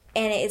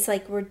 And it's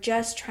like we're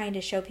just trying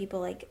to show people,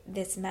 like,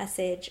 this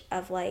message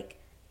of, like,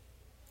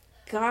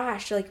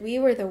 gosh, like, we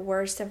were the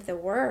worst of the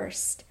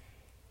worst.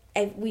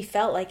 We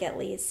felt like, at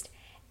least.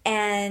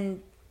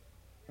 And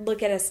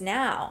look at us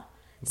now.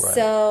 Right.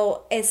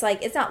 So it's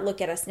like, it's not look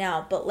at us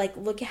now, but, like,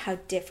 look at how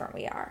different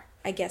we are,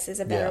 I guess is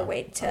a better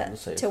way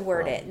to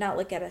word it. Not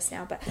look at us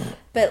now,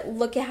 but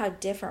look at how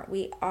different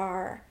we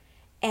are,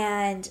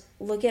 and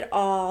look at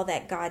all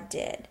that God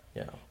did.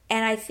 Yeah.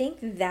 And I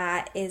think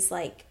that is,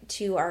 like,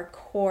 to our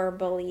core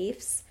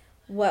beliefs,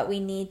 what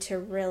we need to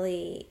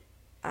really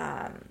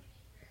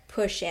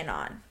push in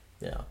on.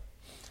 Yeah.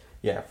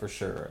 Yeah, for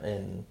sure.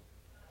 And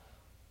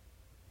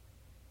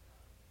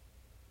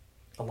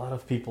a lot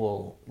of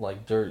people,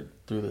 like, through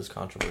this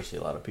controversy,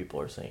 a lot of people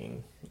are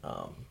saying,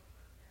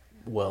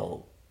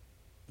 well,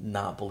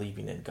 not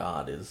believing in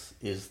God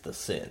is the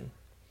sin.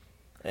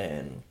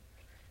 And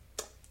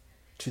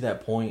to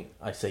that point,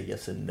 I say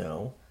yes and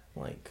no,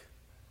 like,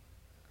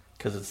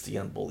 because it's the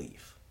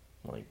unbelief.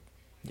 Like,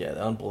 yeah,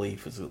 the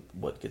unbelief is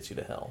what gets you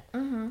to hell.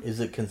 Mm-hmm. Is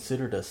it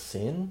considered a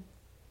sin?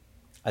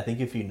 I think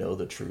if you know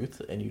the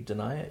truth and you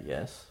deny it,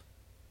 yes.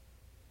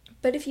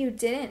 But if you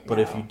didn't know. But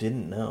if you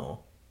didn't know,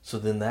 so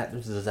then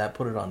does that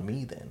put it on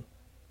me then?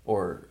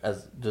 Or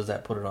does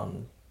that put it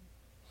on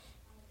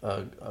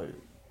a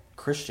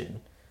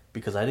Christian?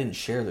 Because I didn't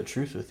share the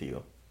truth with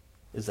you.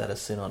 Is that a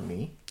sin on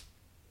me?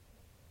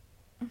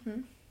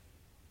 Mm-hmm.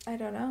 I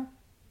don't know.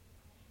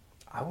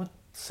 I would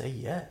say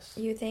yes.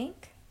 You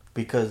think?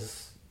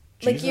 Because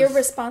Jesus, like, you're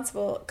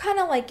responsible. Kind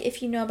of like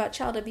if you know about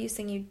child abuse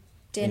and you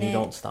didn't... And you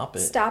don't stop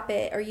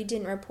it. Or you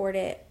didn't report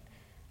it.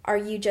 Are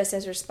you just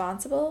as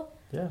responsible?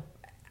 Yeah.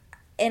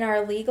 In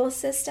our legal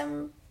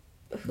system,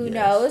 who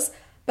knows?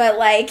 But,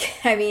 like,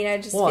 I mean, I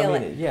just feel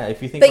like... Yeah,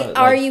 if you think about it...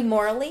 But are you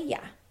morally?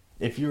 Yeah.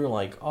 If you're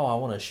like, oh, I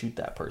want to shoot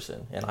that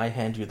person, and I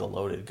hand you the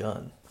loaded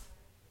gun...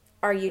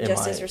 Are you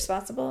just as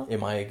responsible?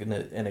 Am I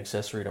an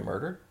accessory to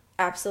murder?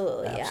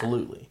 Absolutely,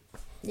 Absolutely.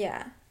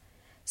 Yeah.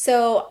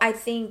 So I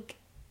think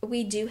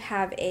we do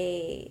have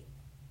a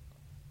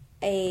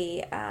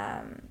a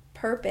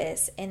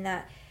purpose in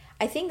that.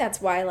 I think that's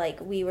why like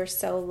we were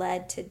so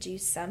led to do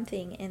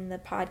something in the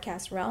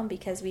podcast realm,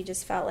 because we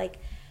just felt like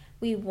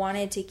we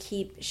wanted to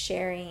keep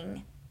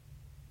sharing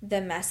the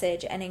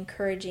message and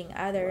encouraging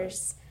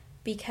others,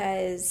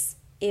 because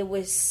it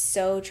was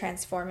so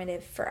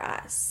transformative for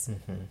us.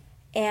 Mm-hmm.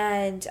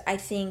 And I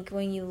think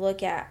when you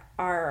look at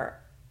our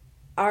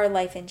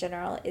life in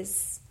general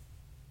is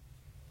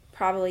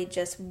probably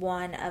just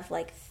one of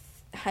like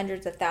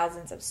hundreds of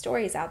thousands of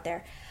stories out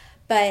there.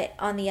 But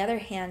on the other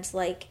hand,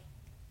 like,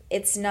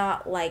 it's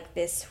not like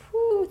this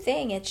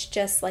thing. It's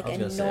just like a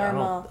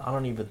normal. I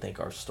don't even think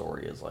our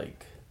story is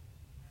like.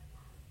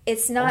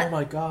 It's not. Oh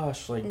my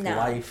gosh! Like no.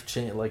 Life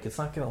change. Like it's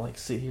not gonna like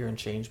sit here and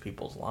change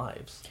people's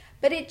lives.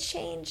 But it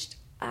changed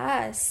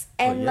us,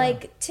 and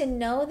like to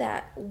know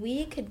that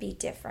we could be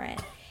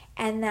different,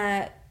 and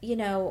that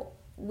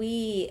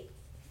we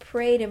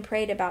prayed and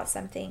prayed about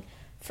something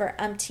for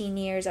umpteen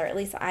years, or at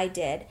least I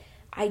did.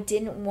 I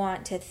didn't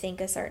want to think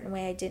a certain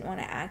way. I didn't want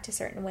to act a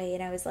certain way.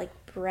 And I was like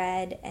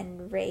bred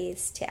and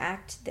raised to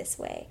act this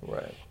way.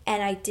 Right.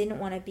 And I didn't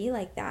want to be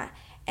like that.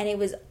 And it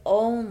was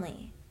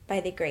only by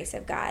the grace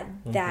of God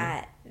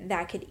that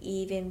could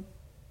even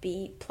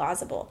be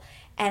plausible.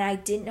 And I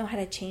didn't know how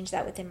to change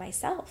that within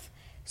myself.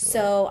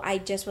 So I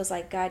just was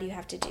like, God, you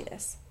have to do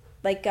this.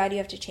 Like, God, you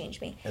have to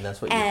change me. And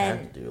that's what you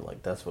had to do.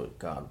 Like, that's what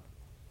God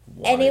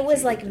wanted. And it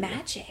was like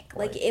magic.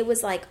 Like, it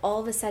was like all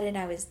of a sudden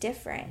I was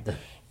different.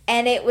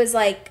 And it was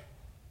like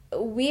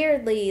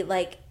weirdly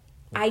like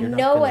I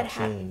know what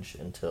happened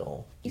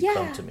until you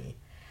come to me.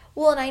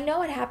 Well, and I know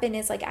what happened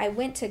is like I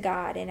went to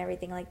God and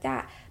everything like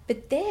that.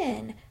 But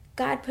then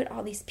God put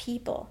all these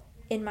people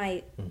in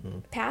my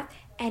path,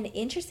 and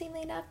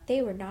interestingly enough,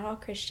 they were not all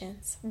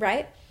Christians,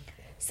 right?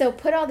 So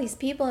put all these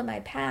people in my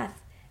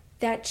path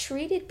that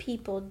treated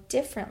people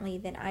differently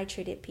than I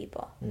treated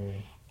people.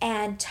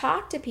 And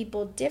talked to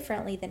people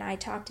differently than I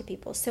talked to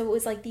people. So it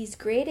was like these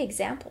great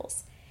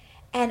examples.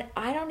 And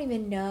I don't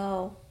even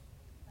know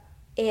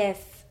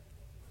if,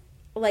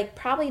 like,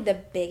 probably the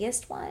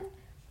biggest one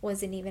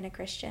wasn't even a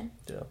Christian.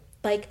 Yeah.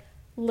 Like,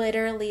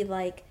 literally,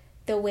 like,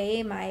 the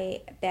way my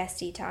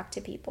bestie talked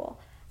to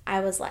people, I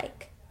was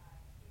like,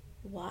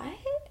 what?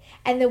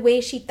 And the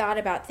way she thought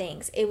about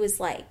things, it was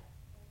like,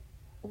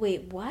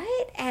 wait,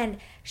 what? And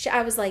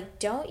I was like,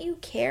 don't you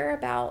care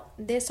about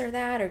this or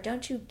that? Or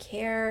don't you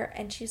care?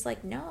 And she's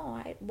like,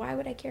 no, why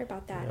would I care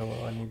about that? Yeah,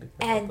 well, I need to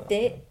care about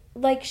that.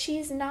 Like,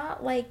 she's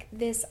not like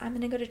this, I'm going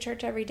to go to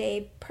church every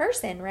day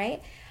person,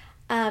 right?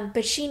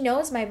 But she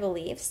knows my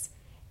beliefs.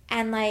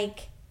 And,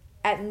 like,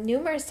 at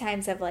numerous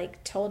times I've,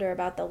 like, told her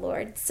about the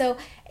Lord. So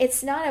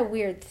it's not a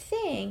weird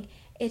thing.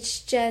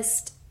 It's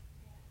just,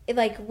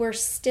 like, we're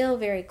still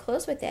very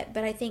close with it.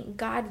 But I think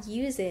God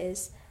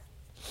uses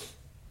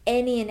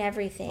any and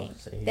everything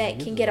that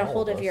can get a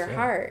hold of your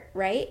heart,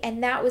 right?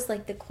 And that was,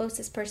 like, the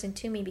closest person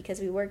to me because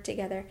we worked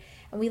together.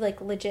 And we,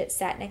 like, legit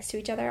sat next to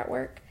each other at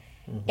work.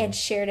 And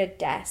shared a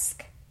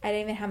desk. I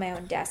didn't even have my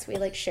own desk. We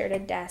like shared a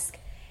desk.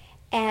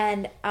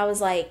 And I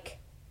was like,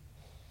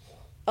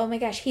 oh my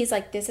gosh. He's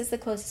like, this is the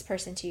closest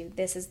person to you.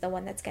 This is the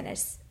one that's going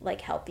to like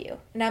help you.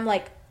 And I'm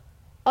like,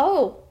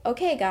 oh,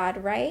 okay,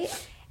 God, right?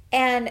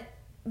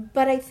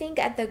 But I think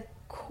at the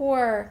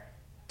core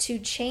to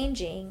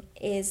changing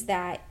is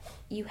that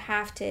you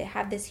have to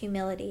have this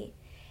humility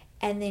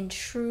and then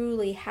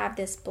truly have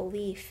this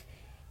belief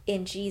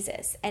in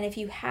Jesus. And if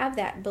you have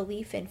that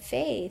belief and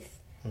faith,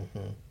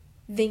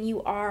 then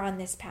you are on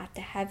this path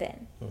to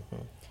heaven.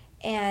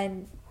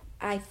 And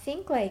I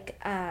think like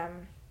I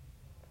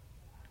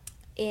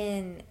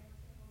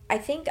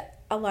think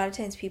a lot of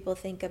times people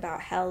think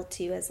about hell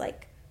too as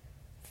like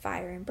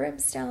fire and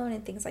brimstone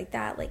and things like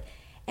that, like,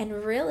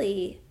 and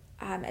really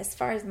as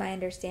far as my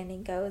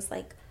understanding goes,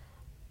 like,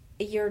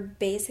 you're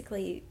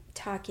basically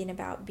talking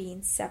about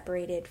being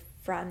separated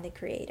from the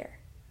Creator.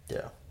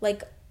 Yeah.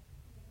 Like,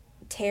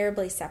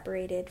 terribly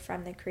separated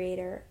from the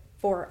Creator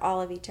for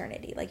all of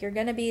eternity. Like, you're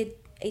going to be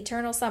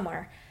eternal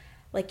somewhere.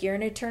 Like, you're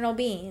an eternal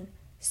being.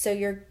 So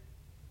you're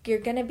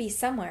going to be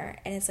somewhere.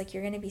 And it's like,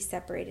 you're going to be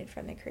separated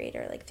from the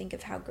Creator. Like, think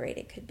of how great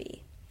it could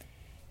be.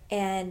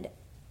 And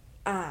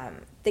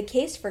the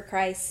Case for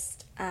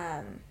Christ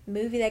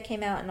movie that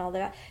came out and all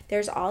that,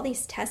 there's all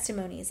these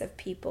testimonies of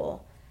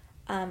people.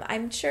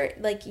 I'm sure,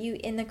 like, you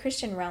in the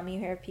Christian realm, you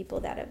hear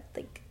people that have,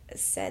 like,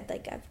 said,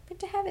 like, I've been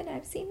to heaven,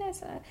 I've seen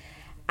this.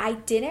 I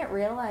didn't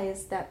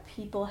realize that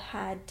people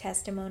had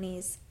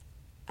testimonies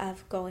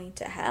of going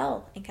to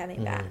hell and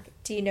coming back.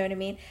 Do you know what I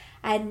mean?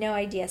 I had no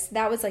idea. So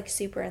that was like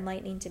super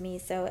enlightening to me.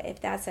 So if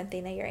that's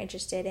something that you're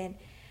interested in,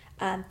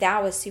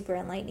 that was super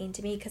enlightening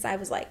to me because I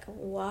was like,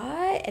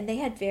 what? And they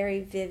had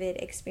very vivid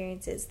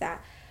experiences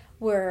that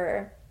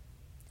were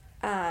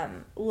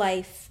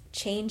life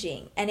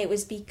changing. And it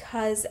was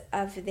because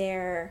of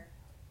their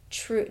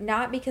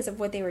not because of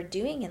what they were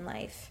doing in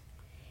life.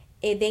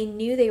 They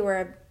knew they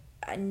were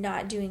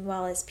not doing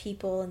well as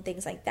people and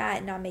things like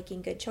that, not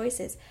making good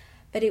choices,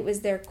 but it was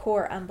their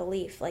core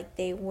unbelief. Like,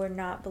 they were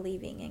not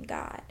believing in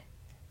God.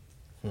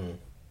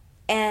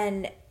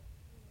 And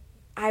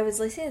I was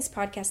listening to this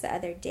podcast the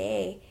other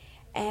day,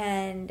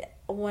 and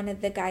one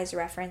of the guys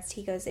referenced,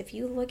 he goes, if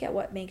you look at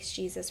what makes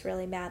Jesus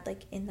really mad,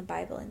 like in the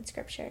Bible and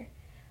scripture,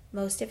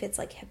 most of it's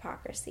like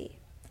hypocrisy.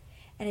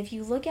 And if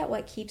you look at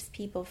what keeps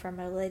people from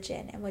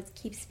religion and what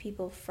keeps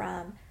people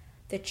from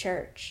the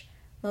church,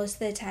 most of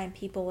the time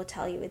people will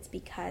tell you it's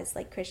because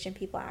like Christian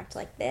people act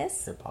like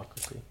this.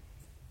 Hypocrisy.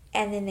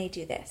 And then they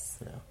do this.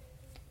 Yeah.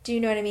 Do you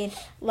know what I mean?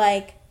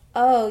 Like,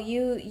 oh,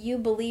 you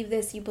believe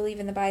this, you believe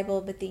in the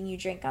Bible, but then you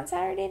drink on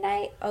Saturday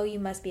night? Oh, you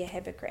must be a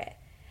hypocrite.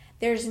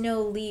 There's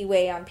no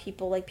leeway on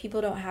people. Like,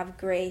 people don't have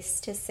grace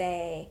to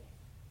say,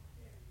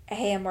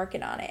 hey, I'm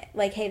working on it.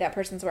 Like, hey, that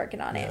person's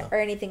working on it. Or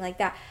anything like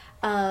that.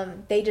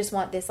 They just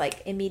want this,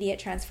 like, immediate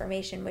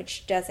transformation,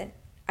 which doesn't,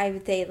 I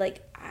would say,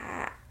 like,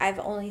 I've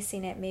only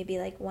seen it maybe,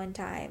 like, one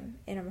time.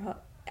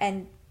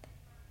 And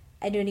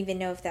I don't even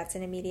know if that's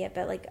an immediate,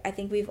 but, like, I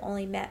think we've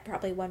only met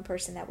probably one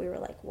person that we were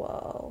like,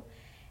 whoa.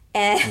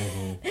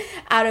 And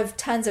out of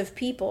tons of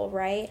people,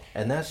 right?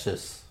 And that's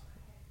just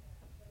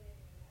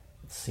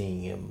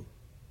seeing him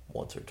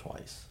once or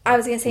twice. I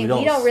was going to say,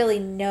 we don't really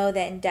know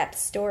the in-depth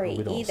story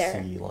either. We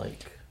don't see,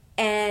 like,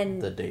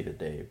 and the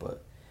day-to-day.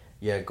 But,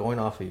 yeah, going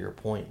off of your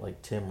point,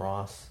 like, Tim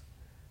Ross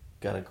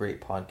got a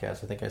great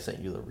podcast. I think I sent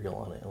you the reel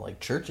on it. And, like,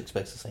 church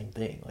expects the same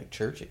thing. Like,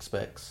 church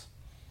expects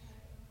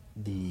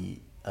the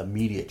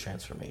immediate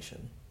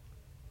transformation.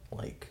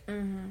 Like,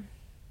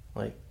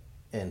 like,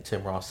 and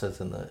Tim Ross says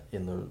in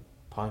the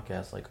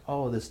podcast, like,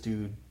 oh, this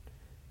dude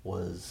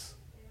was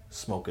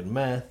smoking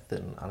meth,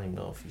 and I don't even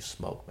know if you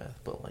smoke meth,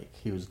 but, like,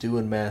 he was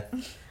doing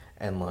meth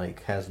and,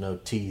 like, has no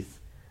teeth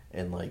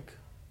and, like,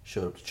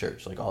 showed up to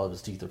church. Like, all of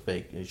his teeth are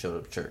fake and he showed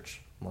up to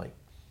church. Like,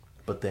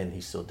 but then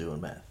he's still doing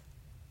meth.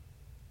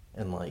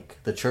 And, like,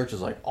 the church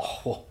is like,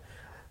 oh, well,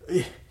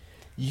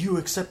 you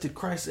accepted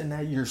Christ and now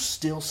you're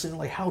still sinning?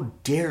 Like, how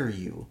dare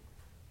you?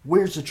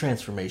 Where's the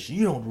transformation?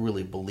 You don't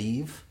really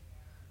believe.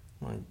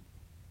 Like,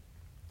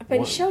 but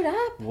he showed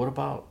up. What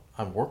about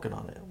I'm working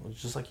on it?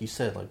 It's just like you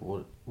said, like,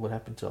 what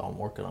happened to I'm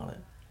working on it?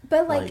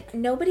 But, like,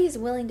 nobody's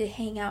willing to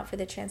hang out for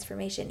the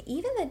transformation.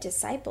 Even the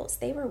disciples,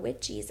 they were with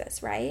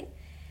Jesus, right?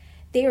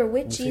 They were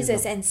with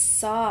Jesus and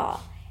saw,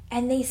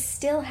 and they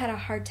still had a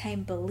hard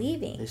time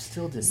believing. They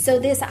still didn't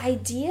believe. This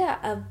idea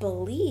of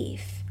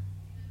belief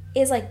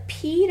is like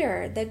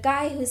Peter, the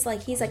guy who's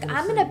like, he's like,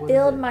 I'm going to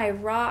build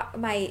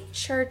my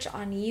church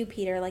on you,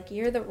 Peter. Like,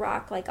 you're the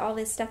rock. Like, all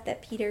this stuff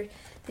that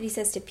he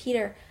says to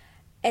Peter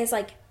is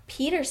like,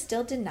 Peter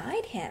still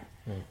denied him.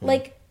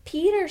 Like,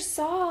 Peter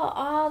saw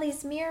all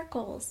these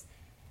miracles,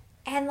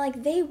 and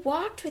like, they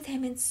walked with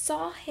him and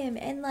saw him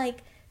and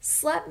like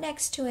slept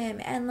next to him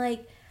and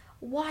like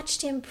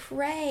watched him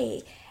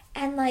pray,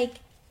 and like,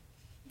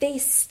 they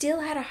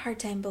still had a hard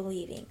time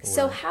believing. Right.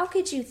 So how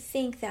could you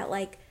think that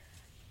like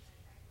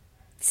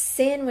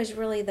sin was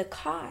really the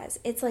cause?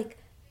 It's like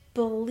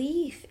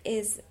belief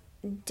is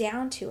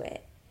down to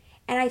it.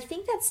 And I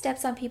think that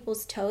steps on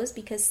people's toes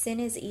because sin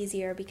is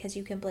easier because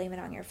you can blame it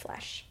on your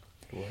flesh.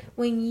 Right.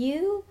 When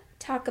you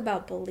talk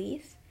about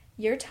belief,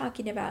 you're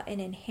talking about an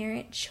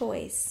inherent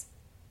choice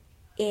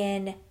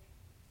in,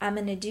 I'm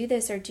going to do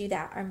this or do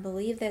that, or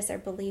believe this or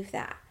believe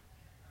that.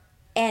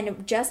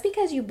 And just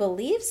because you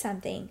believe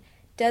something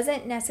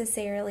doesn't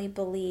necessarily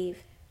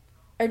mean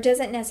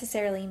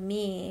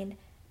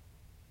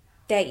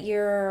that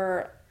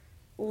you're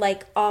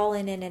like all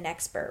in and an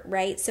expert,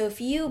 right? So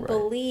if you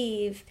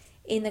believe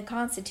in the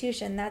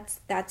Constitution,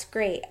 that's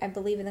great. I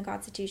believe in the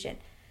Constitution.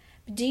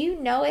 Do you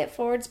know it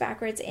forwards,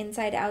 backwards,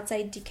 inside,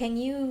 outside? Can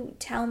you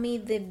tell me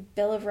the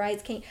Bill of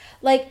Rights?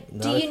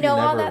 Do you know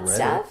all that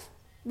stuff?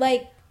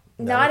 Like,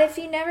 not if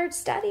you never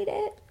studied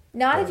it.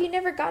 Not if you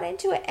never got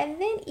into it.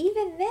 And then,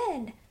 even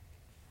then,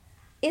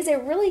 is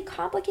it really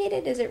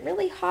complicated? Is it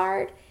really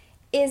hard?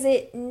 Is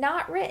it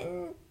not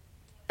written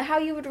how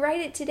you would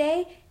write it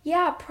today?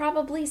 Yeah,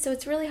 probably. So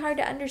it's really hard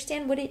to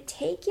understand. Would it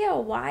take you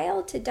a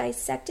while to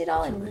dissect it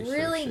all and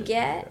really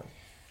get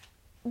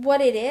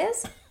what it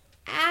is?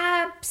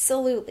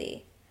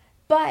 Absolutely.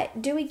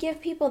 But do we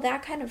give people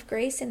that kind of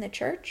grace in the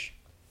church?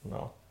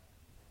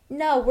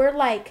 No, we're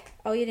like,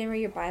 oh, you didn't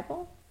read your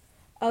Bible?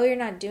 Oh, you're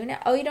not doing it?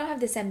 Oh, you don't have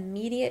this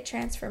immediate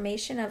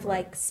transformation of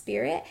like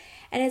spirit?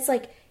 And it's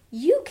like,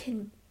 you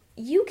can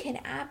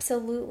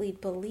absolutely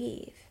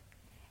believe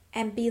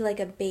and be like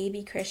a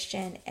baby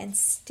Christian and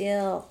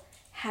still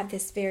have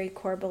this very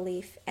core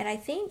belief. And I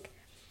think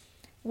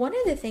one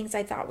of the things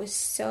I thought was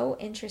so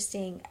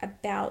interesting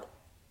about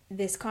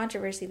this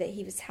controversy that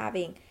he was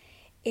having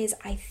is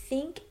I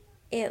think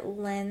it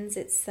lends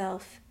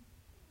itself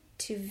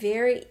to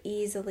very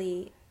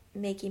easily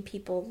making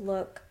people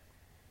look,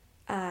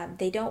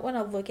 they don't want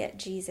to look at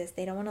Jesus.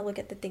 They don't want to look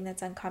at the thing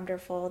that's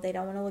uncomfortable. They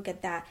don't want to look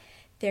at that.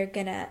 They're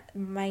going to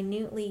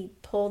minutely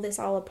pull this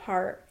all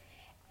apart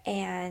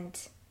and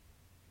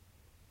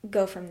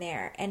go from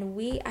there. And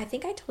I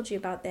think I told you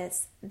about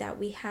this, that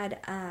we had,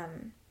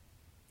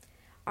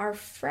 our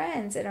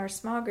friends in our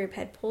small group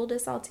had pulled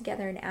us all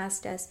together and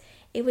asked us,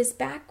 it was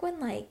back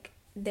when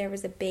there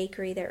was a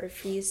bakery that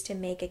refused to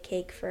make a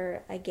cake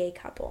for a gay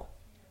couple.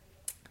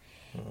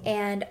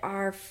 And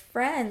our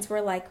friends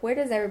were like, where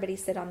does everybody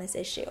sit on this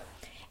issue?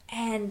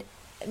 And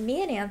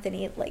me and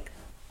Anthony, like,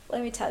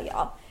 let me tell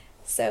y'all.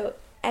 So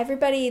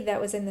everybody that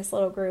was in this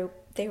little group,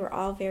 they were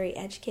all very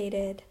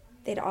educated.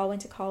 They'd all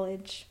went to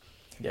college.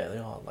 Yeah, they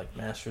all had like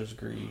master's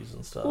degrees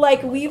and stuff.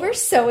 Like, and, we all were that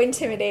so stuff.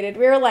 intimidated.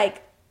 We were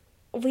like,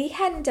 we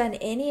hadn't done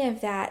any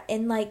of that.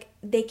 And like,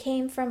 they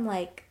came from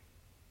like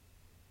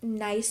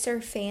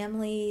nicer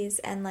families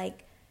and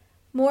like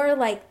more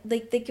like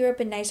they grew up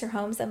in nicer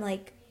homes. I'm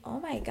like, oh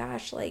my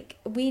gosh, like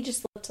we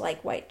just looked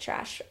like white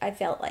trash. I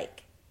felt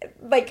like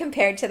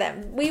compared to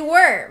them, we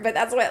weren't, but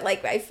that's what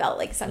like I felt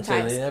like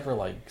sometimes. So they never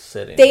like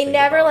said anything. They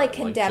never about like it,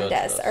 condemned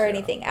judged us or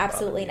anything. about it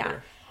Absolutely not.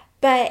 either.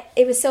 But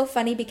it was so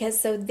funny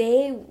because so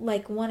they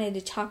like wanted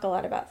to talk a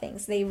lot about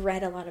things. They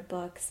read a lot of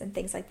books and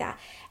things like that.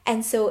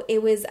 And so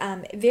it was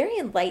very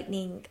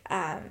enlightening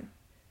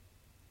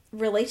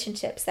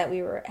relationships that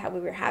we were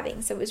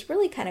having. So it was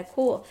really kind of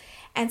cool.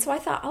 And so I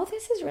thought, oh,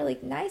 this is really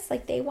nice.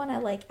 Like they want to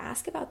like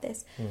ask about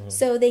this.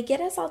 So they get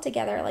us all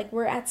together. Like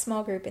we're at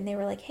small group and they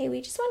were like, hey,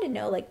 we just want to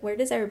know like where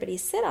does everybody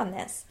sit on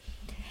this?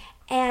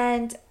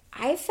 And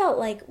I felt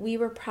like we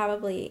were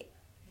probably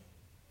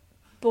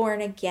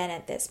born again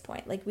at this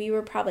point. Like we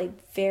were probably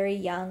very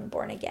young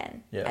born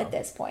again at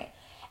this point.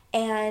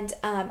 And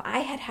I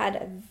had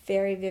a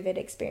very vivid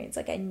experience.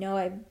 Like I know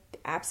I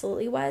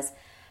absolutely was.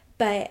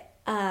 But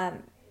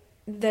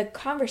the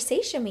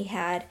conversation we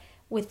had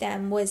with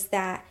them was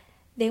that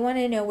they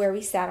wanted to know where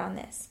we sat on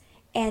this.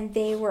 And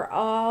they were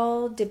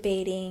all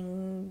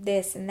debating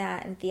this and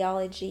that and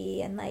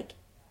theology and like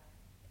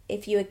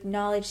if you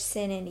acknowledge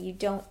sin and you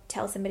don't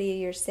tell somebody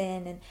your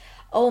sin and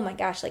oh my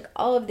gosh, like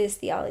all of this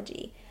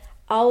theology.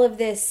 All of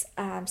this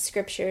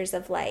scriptures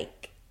of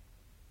like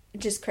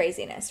just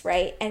craziness,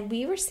 right? And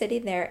we were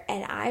sitting there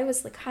and I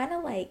was kind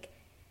of like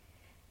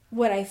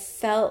what I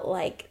felt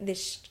like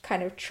this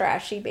kind of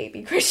trashy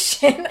baby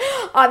Christian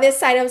on this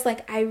side. I was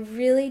like, I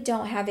really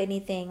don't have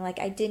anything. Like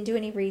I didn't do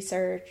any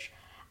research.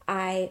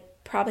 I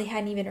probably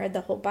hadn't even read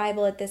the whole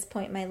Bible at this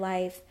point in my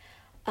life.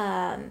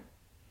 And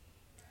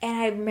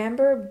I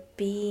remember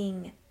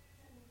being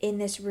in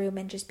this room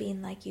and just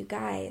being like, you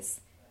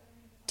guys,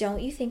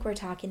 don't you think we're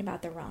talking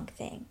about the wrong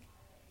thing?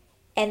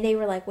 And they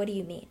were like, what do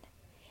you mean?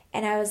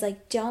 And I was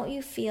like, don't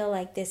you feel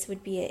like this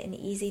would be an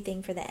easy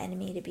thing for the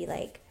enemy to be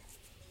like,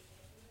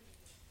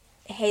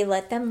 hey,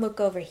 let them look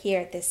over here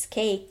at this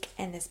cake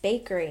and this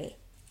bakery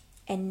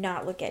and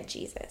not look at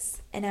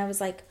Jesus? And I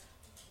was like,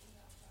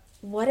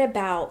 what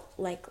about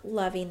like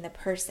loving the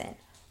person?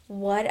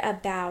 What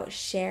about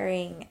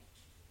sharing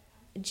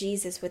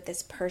Jesus with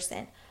this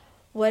person?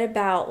 What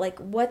about, like,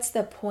 what's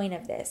the point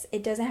of this?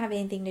 It doesn't have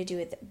anything to do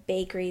with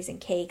bakeries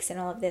and cakes and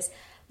all of this.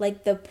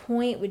 Like, the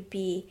point would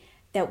be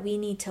that we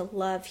need to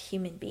love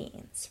human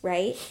beings,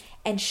 right?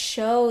 And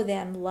show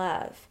them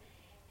love.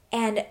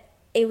 And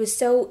it was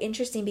so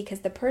interesting because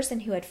the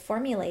person who had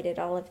formulated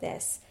all of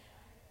this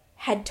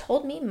had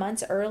told me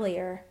months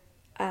earlier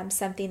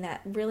something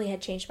that really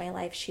had changed my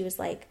life. She was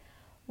like,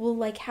 well,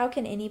 like, how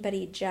can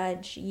anybody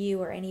judge you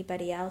or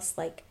anybody else?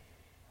 Like,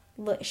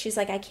 look, she's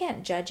like, I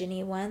can't judge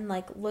anyone.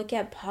 Like, look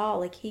at Paul.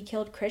 Like, he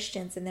killed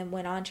Christians and then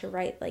went on to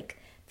write like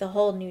the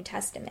whole New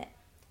Testament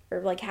or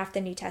like half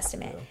the New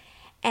Testament. Yeah.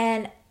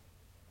 And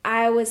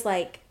I was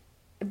like,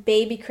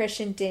 baby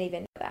Christian, didn't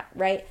even know that,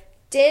 right?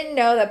 Didn't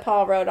know that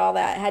Paul wrote all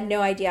that. Had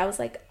no idea. I was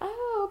like,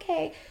 oh,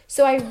 okay.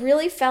 So I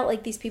really felt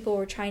like these people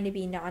were trying to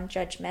be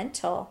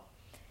non-judgmental.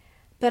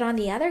 But on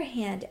the other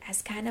hand,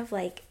 as kind of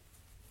like,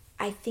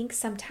 I think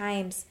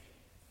sometimes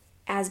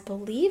as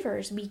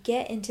believers, we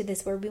get into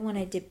this where we want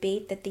to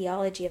debate the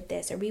theology of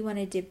this, or we want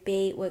to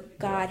debate what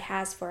God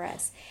has for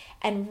us,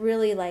 and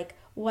really like,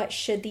 what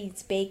should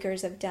these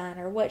bakers have done,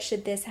 or what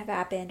should this have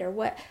happened, or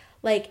what,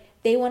 like,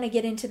 they want to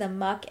get into the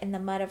muck and the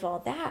mud of all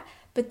that.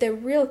 But the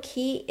real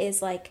key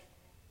is like,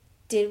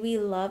 did we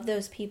love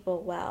those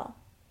people well?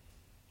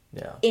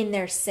 Yeah. In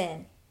their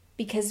sin?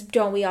 Because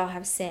don't we all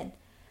have sin?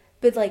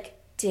 But like,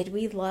 did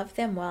we love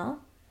them well?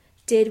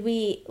 Did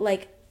we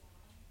like,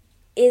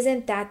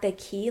 isn't that the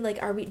key? Like,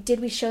 did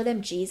we show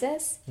them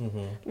Jesus?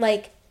 Mm-hmm.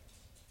 Like,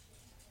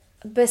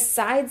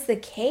 besides the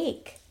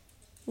cake,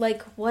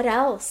 like, what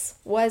else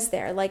was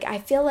there? Like, I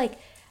feel like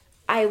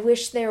I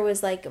wish there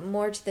was like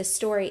more to the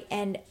story,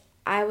 and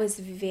I was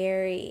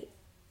very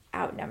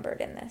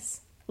outnumbered in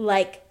this.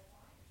 Like,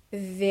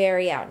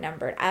 very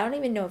outnumbered. I don't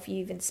even know if you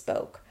even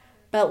spoke,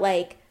 but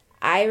like,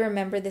 I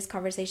remember this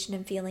conversation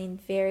and feeling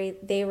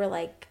they were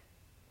like,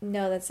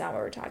 no, that's not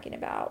what we're talking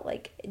about.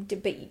 Like,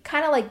 but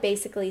kind of like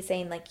basically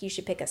saying like, you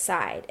should pick a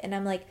side. And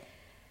I'm like,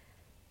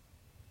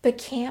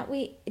 but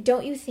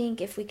don't you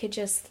think if we could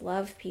just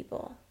love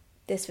people,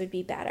 this would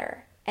be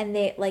better? And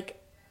they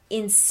like,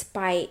 in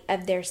spite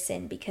of their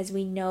sin, because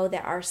we know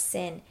that our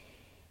sin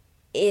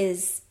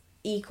is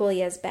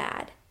equally as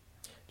bad.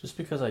 Just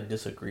because I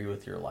disagree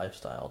with your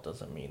lifestyle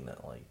doesn't mean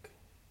that like,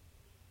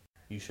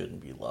 you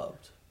shouldn't be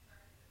loved.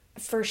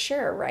 For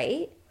sure,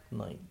 right?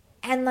 Like,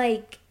 and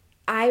like,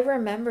 I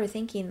remember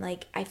thinking,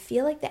 like, I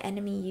feel like the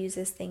enemy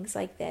uses things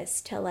like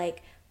this to,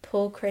 like,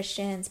 pull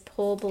Christians,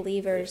 pull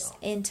believers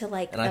into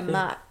like and the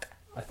muck.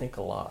 I think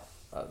a lot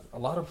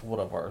of what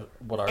our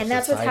and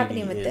that's what's society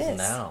happening with is this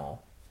now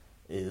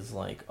is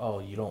like, oh,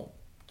 you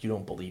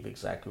don't believe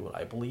exactly what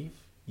I believe.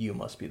 You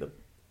must be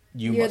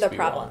you're the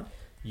problem. Wrong.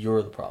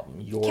 You're the problem.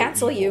 You're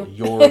cancel evil.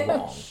 you. You're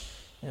wrong.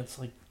 And it's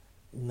like,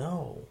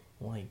 no,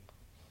 like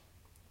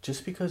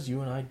just because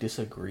you and I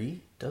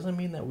disagree doesn't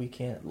mean that we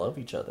can't love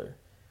each other.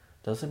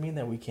 Doesn't mean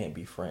that we can't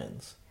be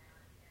friends.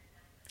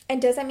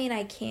 And doesn't mean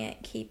I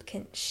can't keep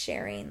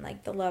sharing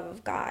like the love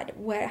of God,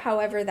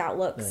 however that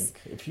looks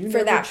like, if you for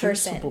never that choose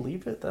person. to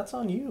believe it, that's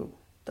on you.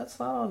 That's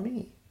not on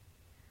me.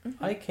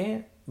 Mm-hmm. I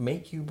can't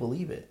make you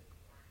believe it.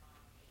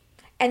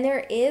 And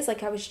there is,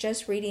 like, I was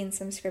just reading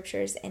some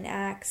scriptures in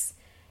Acts,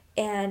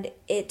 and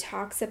it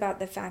talks about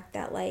the fact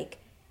that, like,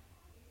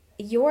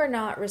 you're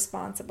not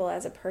responsible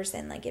as a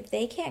person. Like, if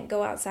they can't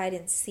go outside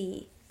and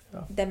see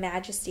the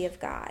majesty of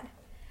God,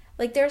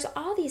 like, there's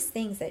all these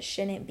things that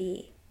shouldn't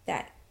be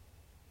that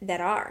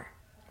are.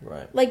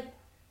 Right. Like,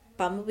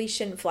 bumblebees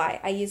shouldn't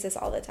fly. I use this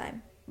all the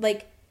time.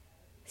 Like,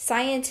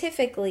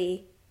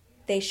 scientifically,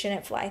 they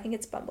shouldn't fly. I think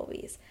it's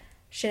bumblebees.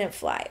 Shouldn't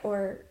fly,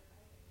 or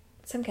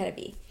some kind of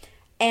bee.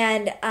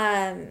 And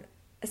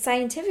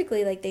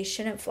scientifically, like, they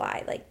shouldn't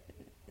fly. Like,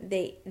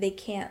 they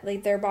can't.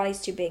 Like, their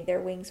body's too big.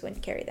 Their wings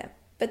wouldn't carry them.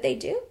 But they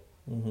do.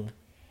 Mm-hmm.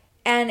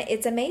 And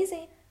it's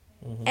amazing.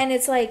 Mm-hmm. And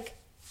it's like,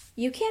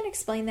 you can't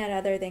explain that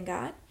other than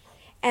God.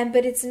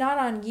 But it's not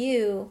on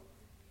you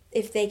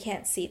if they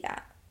can't see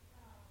that.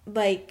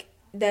 Like,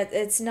 that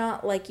it's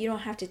not like you don't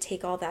have to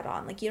take all that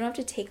on. Like, you don't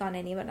have to take on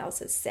anyone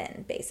else's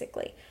sin,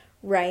 basically.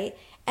 Right?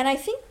 And I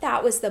think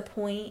that was the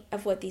point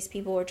of what these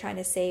people were trying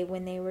to say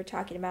when they were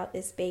talking about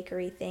this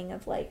bakery thing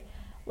of like,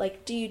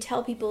 do you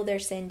tell people their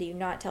sin? Do you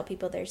not tell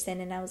people their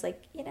sin? And I was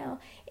like,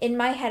 in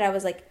my head, I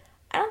was like,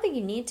 I don't think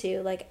you need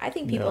to. Like, I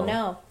think people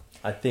know.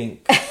 I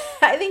think...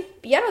 I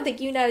don't think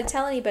you know to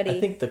tell anybody.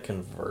 I think the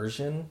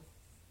conversion...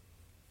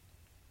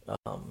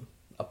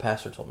 a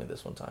pastor told me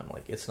this one time.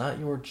 Like, it's not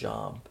your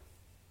job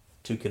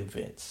to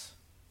convince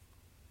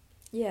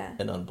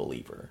an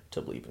unbeliever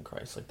to believe in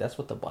Christ. Like, that's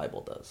what the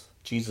Bible does.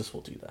 Jesus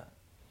will do that.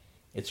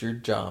 It's your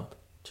job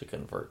to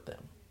convert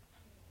them.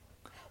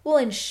 Well,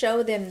 and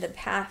show them the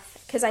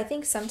path. Because I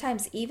think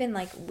sometimes even,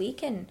 like, we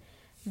can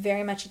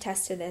very much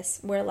attest to this.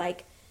 Where,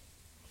 like,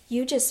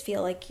 you just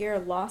feel like you're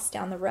lost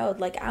down the road.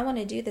 Like, I want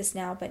to do this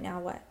now, but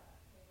now what?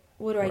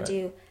 What do I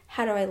do?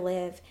 How do I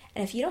live?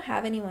 And if you don't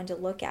have anyone to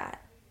look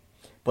at.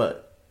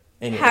 But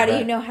anyway, how do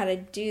you know how to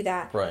do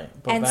that? Right.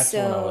 But back to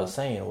what I was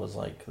saying was,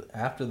 like,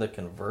 after the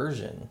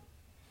conversion,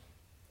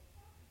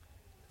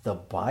 the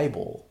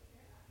Bible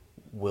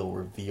will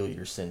reveal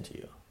your sin to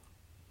you.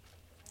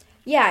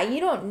 Yeah, you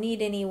don't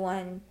need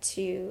anyone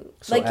to...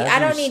 Like, I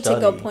don't need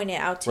to go point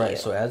it out to you. Right,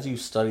 so as you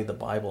study the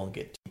Bible and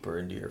get deeper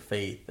into your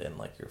faith, and,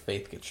 like, your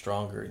faith gets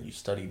stronger, and you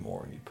study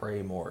more, and you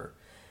pray more,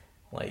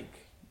 like,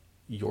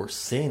 your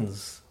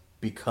sins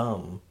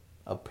become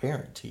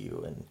apparent to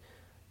you, and,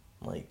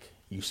 like,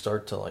 you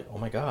start to, like, oh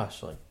my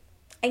gosh, like...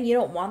 And you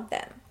don't want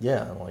them.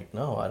 Yeah, I'm like,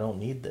 no, I don't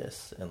need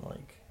this, and,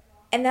 like...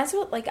 And that's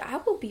what, like, I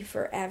will be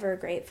forever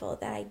grateful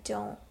that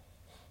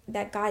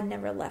God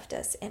never left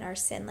us in our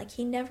sin. Like,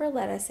 he never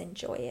let us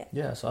enjoy it.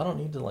 Yeah, so I don't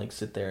need to, like,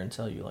 sit there and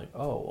tell you, like,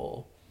 oh,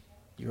 well,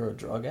 you're a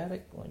drug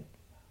addict? Like,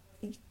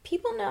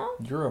 people know.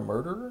 You're a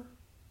murderer?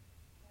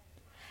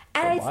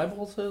 And the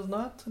Bible says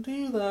not to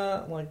do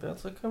that. Like,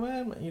 that's a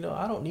commandment.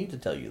 I don't need to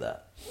tell you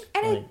that.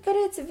 And but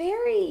it's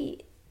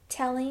very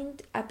telling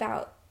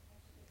about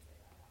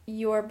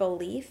your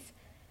belief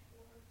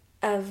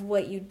of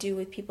what you do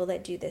with people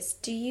that do this.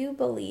 Do you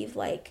believe,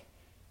 like,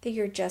 that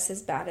you're just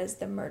as bad as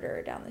the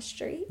murderer down the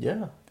street?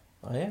 Yeah,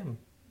 I am.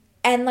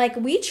 And, like,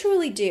 we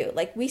truly do.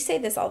 Like, we say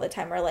this all the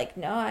time. We're like,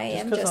 no, I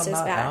am just as bad. Just because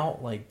I'm not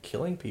out, like,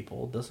 killing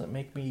people doesn't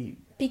make me...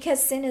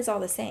 Because sin is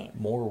all the same.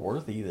 More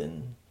worthy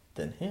than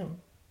him.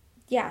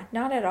 Yeah,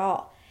 not at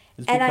all.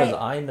 It's because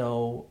I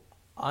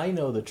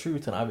know the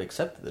truth and I've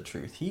accepted the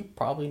truth.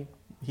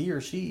 He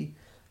or she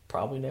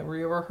probably never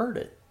ever heard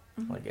it.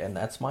 Mm-hmm. Like, and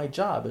that's my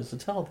job, is to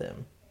tell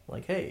them,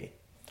 like, hey...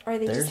 Or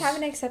they just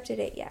haven't accepted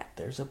it yet.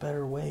 There's a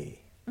better way.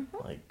 Mm-hmm.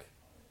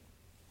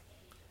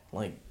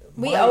 Like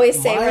we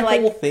always say, we're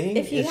like,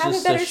 if you have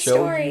a better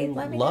story,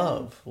 let me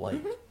know. Like,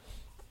 mm-hmm.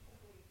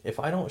 If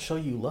I don't show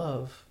you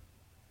love,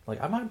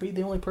 like, I might be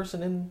the only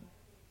person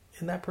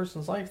in that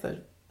person's life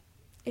that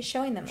is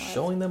showing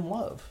them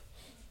love.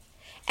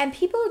 And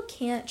people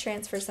can't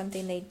transfer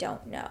something they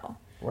don't know.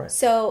 Right.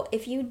 So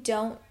if you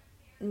don't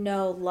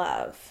know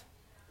love,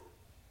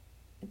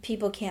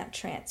 people can't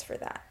transfer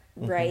that,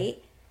 right?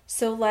 Mm-hmm.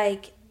 So,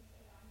 like,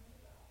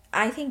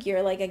 I think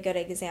you're, like, a good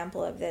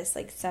example of this.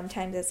 Like,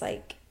 sometimes it's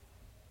like,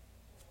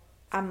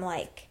 I'm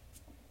like,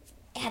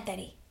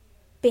 Anthony,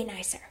 be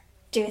nicer.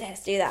 Do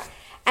this, do that.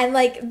 And,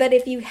 like, but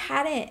if you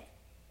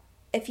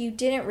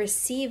didn't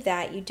receive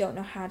that, you don't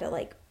know how to,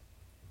 like,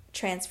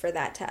 transfer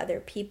that to other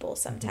people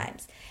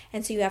sometimes. Mm-hmm.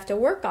 And so you have to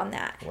work on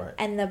that. Right.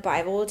 And the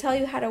Bible will tell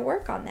you how to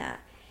work on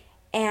that.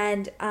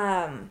 And,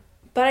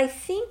 but I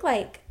think,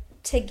 like,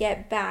 to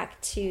get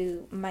back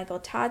to Michael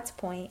Todd's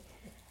point,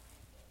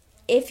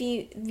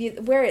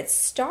 where it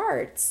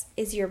starts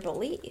is your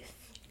belief.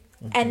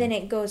 Mm-hmm. And then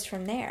it goes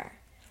from there.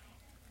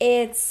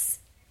 It's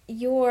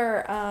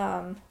your,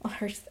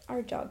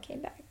 our dog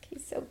came back.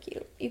 He's so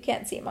cute. You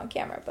can't see him on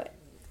camera, but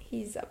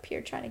he's up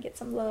here trying to get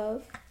some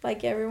love,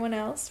 like everyone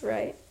else,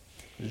 right?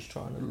 Just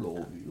trying to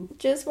love you.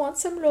 Just want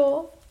some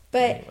love.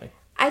 But anyway.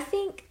 I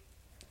think,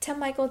 to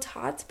Michael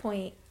Todd's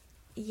point,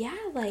 yeah,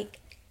 like,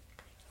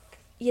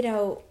 you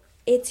know,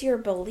 it's your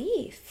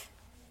belief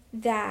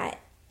that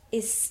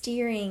is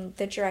steering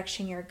the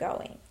direction you're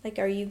going. Like,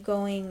 are you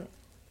going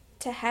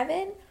to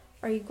heaven?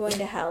 Or are you going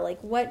to hell? Like,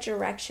 what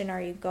direction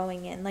are you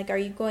going in? Like, are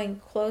you going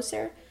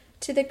closer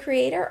to the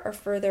Creator or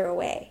further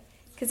away?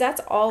 Because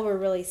that's all we're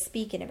really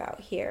speaking about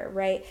here,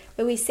 right?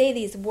 But we say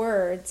these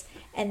words,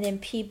 and then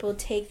people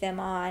take them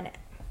on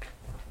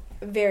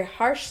very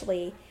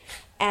harshly,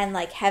 and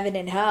like heaven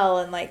and hell,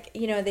 and like,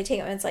 you know, they take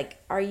it, and it's like,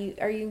 are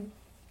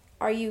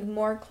you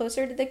more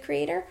closer to the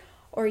Creator,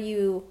 or are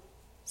you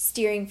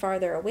steering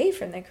farther away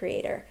from the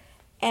Creator?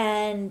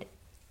 And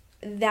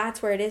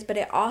that's where it is, but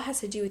it all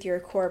has to do with your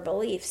core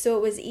belief. So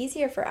it was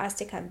easier for us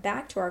to come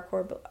back to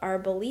our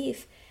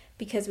belief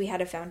because we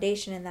had a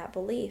foundation in that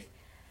belief.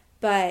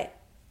 But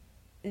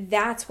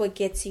that's what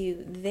gets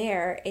you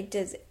there. It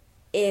does.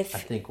 If I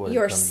think what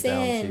your it comes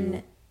sin,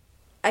 down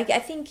to... I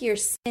think your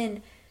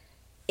sin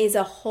is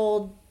a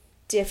whole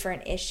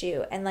different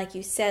issue. And like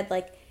you said,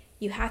 like,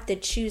 you have to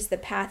choose the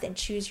path and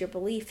choose your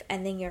belief,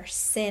 and then your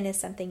sin is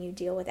something you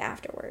deal with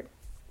afterward.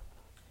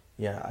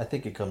 Yeah, I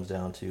think it comes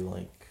down to,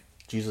 like,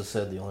 Jesus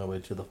said the only way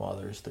to the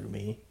Father is through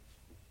me.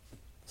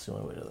 It's the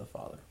only way to the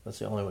Father. That's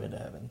the only way to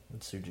heaven.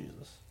 It's through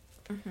Jesus.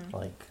 Mm-hmm.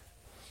 Like,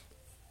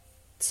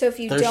 so if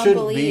you there don't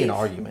shouldn't believe, be an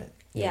argument.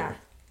 Yeah.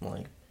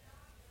 Like,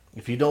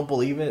 if you don't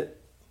believe it,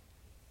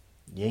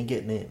 you ain't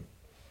getting in.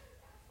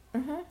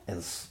 Mm-hmm.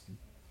 And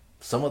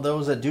some of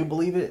those that do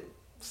believe it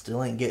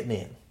still ain't getting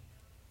in.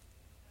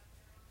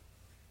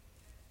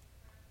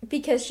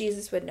 Because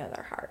Jesus would know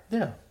their heart.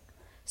 Yeah.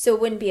 So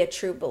it wouldn't be a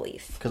true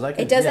belief.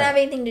 It doesn't have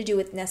anything to do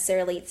with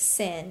necessarily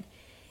sin.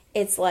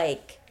 It's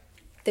like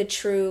the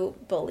true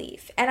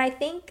belief. And I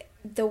think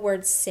the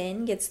word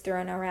sin gets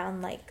thrown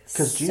around like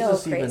so crazy.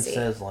 Because Jesus even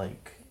says,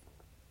 like,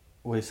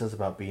 what he says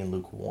about being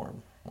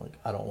lukewarm. Like,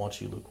 I don't want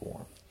you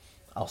lukewarm.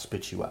 I'll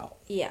spit you out.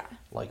 Yeah.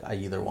 Like, I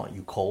either want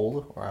you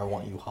cold or I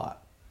want you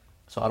hot.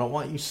 So I don't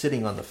want you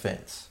sitting on the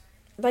fence.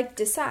 Like,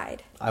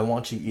 decide. I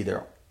want you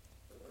either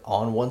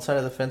on one side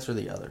of the fence or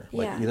the other.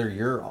 Like, yeah. Either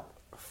you're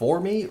for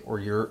me or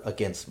you're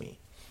against me.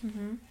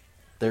 Mm-hmm.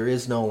 There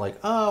is no, like,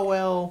 oh,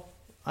 well,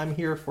 I'm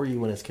here for you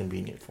when it's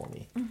convenient for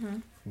me. Mm-hmm.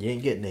 You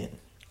ain't getting in.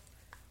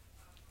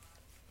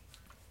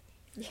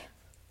 Yeah.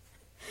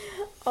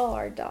 Oh,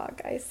 our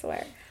dog, I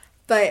swear.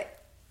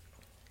 But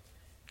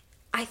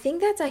I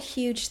think that's a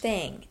huge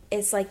thing.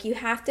 It's like you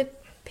have to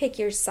pick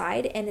your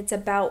side, and it's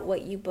about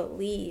what you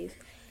believe,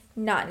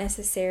 not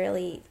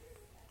necessarily...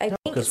 I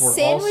think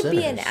sin would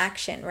be an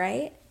action,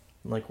 right?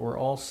 Like, we're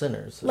all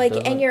sinners. Like,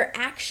 and your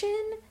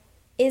action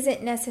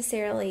isn't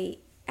necessarily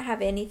have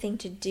anything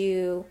to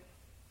do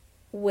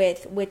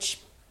with which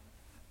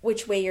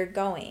way you're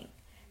going.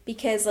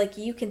 Because, like,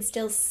 you can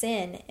still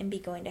sin and be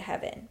going to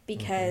heaven.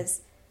 Because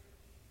mm-hmm.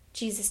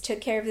 Jesus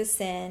took care of the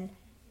sin.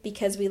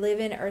 Because we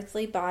live in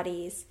earthly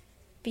bodies.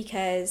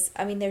 Because,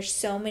 I mean, there's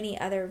so many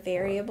other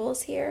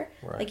variables here.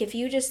 Right. Like, if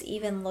you just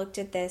even looked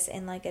at this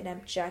in, like, an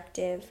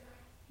objective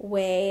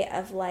way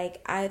of,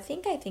 like, I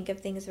think of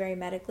things very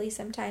medically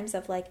sometimes,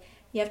 of, like,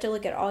 you have to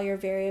look at all your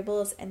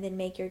variables and then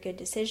make your good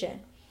decision.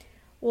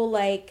 Well,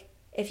 like,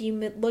 if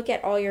you look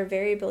at all your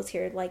variables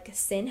here, like,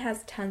 sin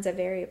has tons of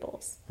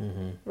variables,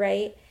 mm-hmm.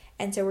 right?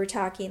 And so we're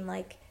talking,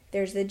 like,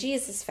 there's the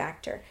Jesus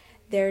factor.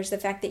 There's the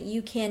fact that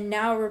you can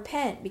now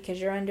repent because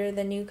you're under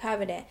the new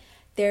covenant.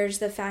 There's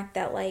the fact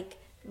that, like,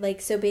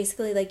 so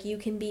basically, like, you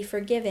can be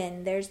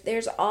forgiven.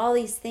 There's all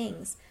these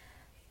things.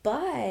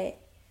 But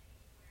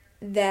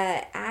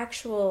the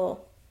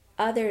actual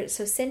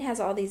so sin has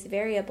all these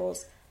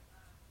variables,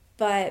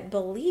 but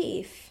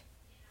belief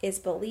is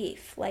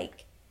belief.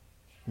 Like,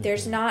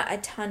 there's not a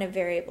ton of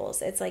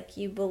variables. It's like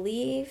you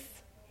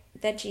believe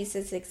that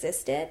Jesus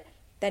existed,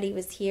 that he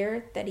was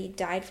here, that he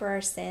died for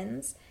our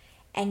sins,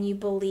 and you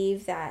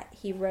believe that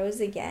he rose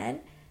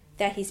again,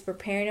 that he's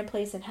preparing a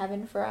place in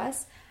heaven for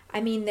us. I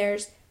mean,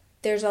 there's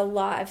a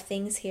lot of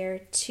things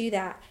here to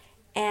that.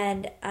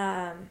 And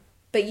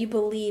but you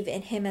believe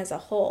in him as a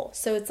whole.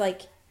 So it's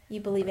like you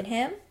believe in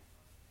him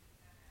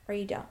or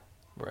you don't.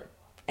 Right.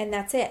 And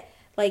that's it.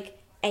 Like,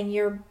 and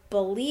your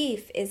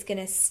belief is going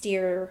to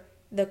steer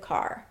the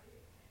car.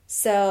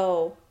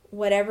 So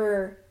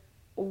whatever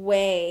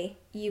way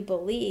you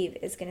believe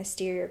is going to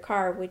steer your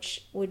car,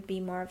 which would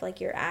be more of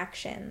like your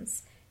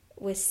actions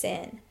with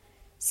sin.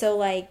 So,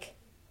 like,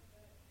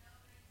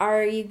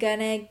 are you going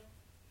to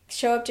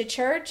show up to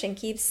church and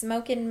keep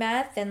smoking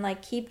meth and,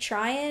 like, keep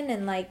trying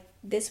and, like,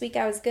 this week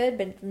I was good,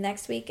 but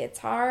next week it's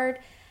hard,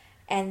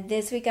 and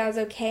this week I was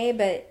okay,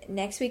 but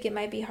next week it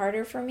might be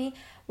harder for me,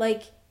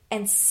 like,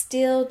 and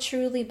still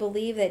truly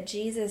believe that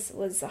Jesus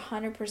was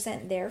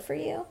 100% there for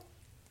you?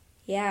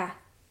 Yeah.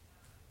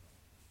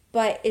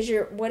 But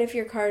what if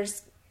your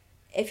car's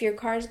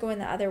going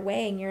the other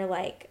way and you're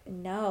like,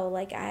 no,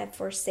 like I have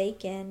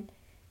forsaken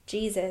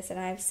Jesus and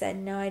I've said,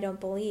 no, I don't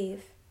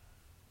believe,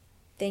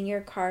 then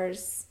your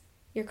car's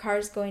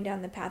going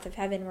down the path of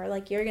heaven where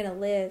like you're going to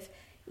live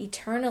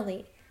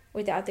eternally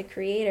without the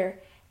Creator.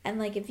 And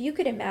like if you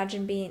could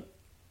imagine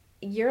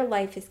your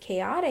life is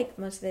chaotic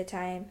most of the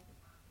time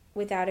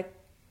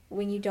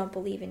when you don't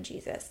believe in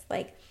Jesus.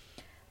 Like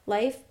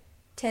life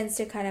tends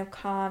to kind of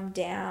calm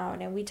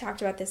down, and we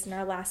talked about this in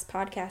our last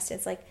podcast.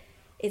 It's like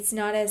it's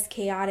not as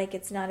chaotic,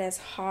 it's not as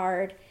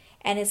hard,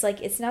 and it's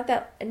like it's not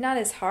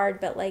as hard,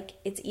 but like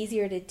it's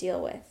easier to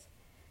deal with.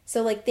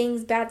 So like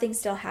bad things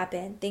still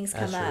happen, things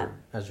come up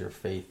as your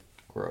faith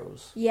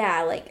grows.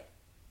 Yeah, like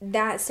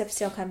that stuff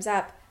still comes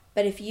up.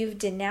 But if you've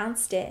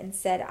denounced it and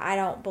said, I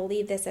don't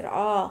believe this at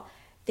all,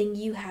 then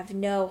you have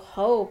no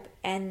hope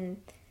and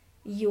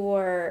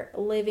you're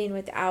living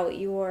without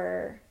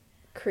your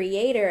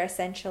Creator,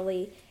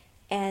 essentially.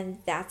 And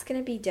that's going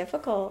to be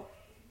difficult.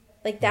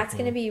 Like, that's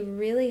going to be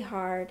really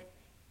hard.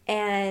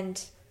 And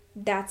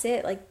that's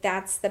it. Like,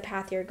 that's the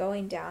path you're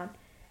going down.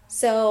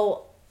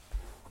 So,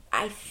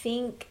 I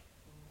think,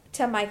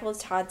 to Michael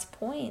Todd's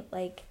point,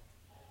 like,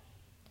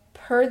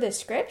 per the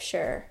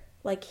scripture,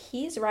 like,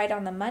 he's right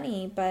on the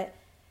money, but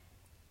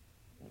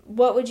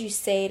what would you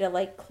say to,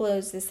 like,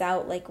 close this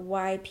out? Like,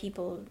 why are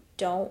people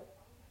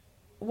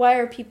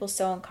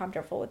so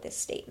uncomfortable with this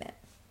statement?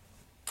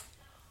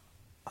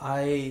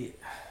 I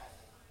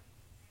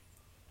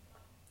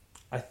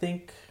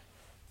think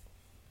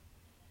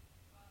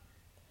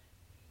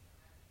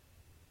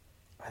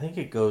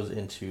it goes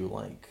into,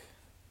 like,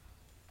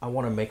 I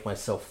want to make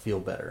myself feel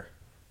better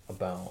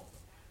about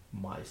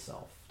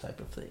myself type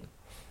of thing.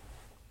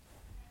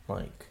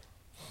 Like,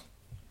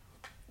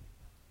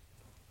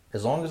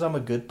 as long as I'm a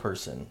good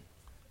person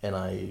and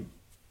I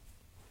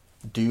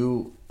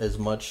do as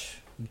much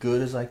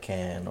good as I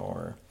can,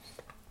 or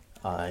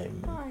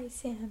I'm... Hi,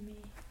 Sammy.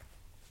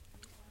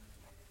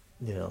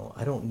 You know,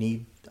 I don't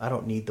need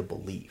the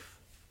belief.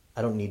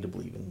 I don't need to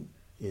believe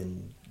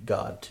in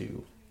God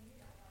to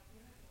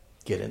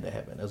get into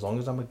heaven. As long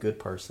as I'm a good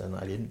person,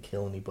 I didn't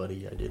kill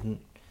anybody, I didn't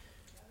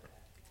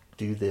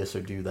do this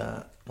or do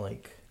that.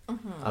 Like,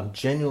 I'm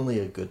genuinely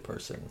a good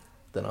person,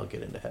 then I'll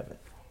get into heaven.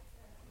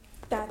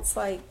 That's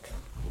like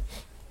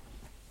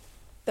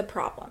the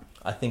problem.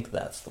 I think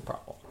that's the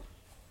problem.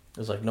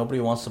 It's like nobody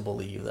wants to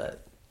believe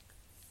that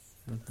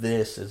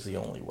this is the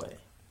only way.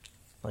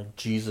 Like,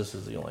 Jesus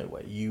is the only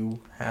way.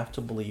 You have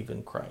to believe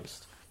in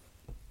Christ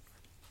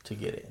to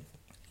get in.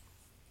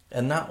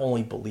 And not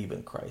only believe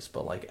in Christ,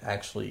 but, like,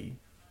 actually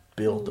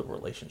build the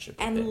relationship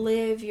with Him. And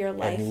live your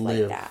life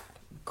like that.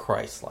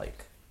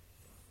 Christ-like.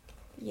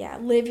 Yeah,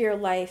 live your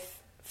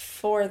life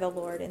for the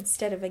Lord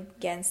instead of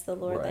against the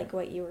Lord, right, like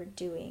what you were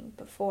doing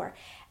before.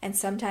 And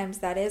sometimes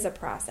that is a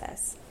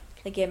process.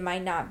 Like, it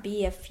might not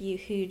be a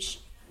huge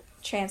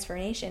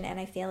transformation, and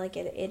I feel like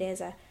it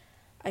is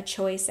a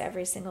choice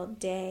every single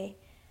day.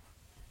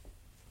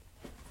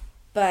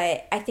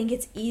 But I think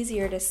it's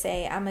easier to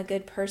say, I'm a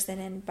good person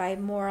and by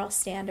moral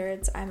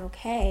standards, I'm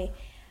okay.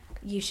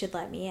 You should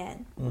let me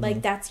in.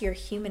 Like, that's your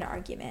human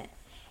argument.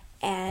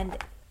 And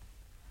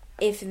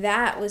if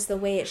that was the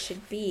way it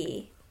should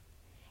be,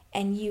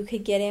 and you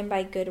could get in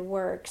by good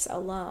works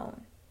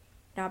alone,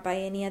 not by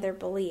any other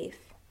belief,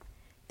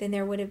 then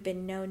there would have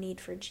been no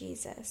need for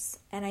Jesus.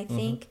 And I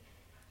think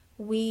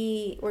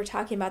we were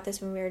talking about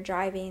this when we were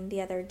driving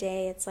the other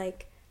day. It's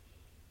like,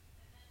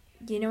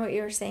 you know what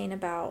you were saying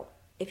about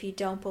if you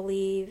don't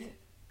believe,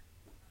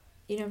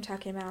 you know what I'm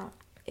talking about?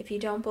 If you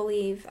don't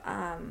believe,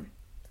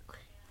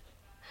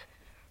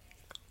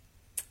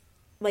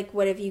 like,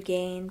 what have you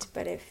gained?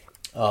 But if...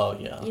 Oh,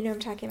 yeah. You know what I'm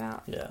talking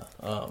about? Yeah.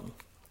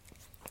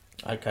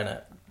 I kind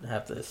of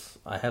have this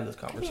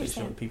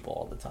conversation with people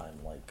all the time.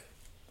 Like,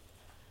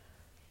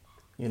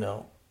 you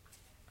know,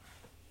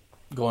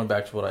 going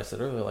back to what I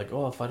said earlier, like,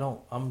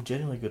 oh, I'm a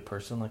genuinely good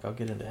person, like, I'll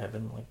get into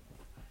heaven, like,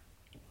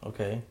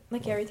 okay.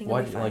 Like, everything why,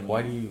 will be fine. like,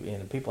 why do you,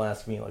 and people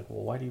ask me, like,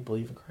 well, why do you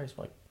believe in Christ?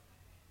 I'm like,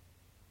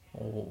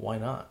 well, why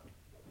not?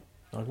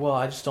 I'm like, well,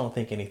 I just don't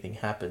think anything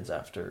happens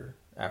after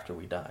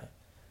we die.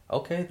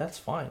 Okay, that's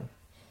fine.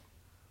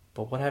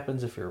 But what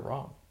happens if you're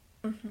wrong?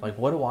 Like,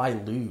 what do I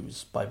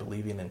lose by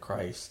believing in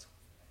Christ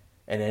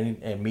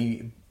and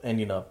me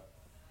ending up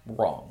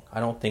wrong? I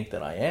don't think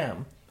that I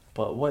am,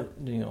 but what,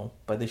 you know,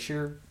 by the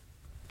sheer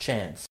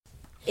chance.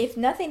 If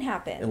nothing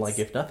happens. And, like,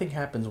 if nothing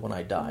happens when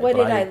I die. What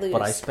did I lose?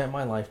 But I spent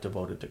my life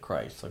devoted to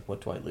Christ. Like, what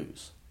do I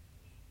lose?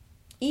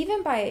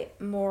 Even by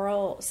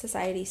moral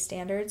society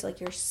standards, like,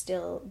 you're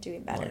still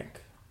doing better. Like,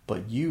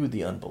 but you,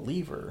 the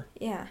unbeliever.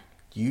 Yeah.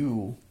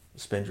 You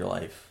spend your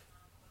life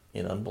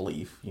in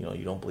unbelief. You know,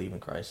 you don't believe in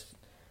Christ.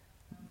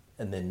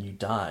 And then you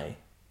die.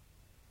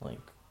 Like,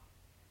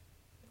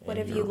 what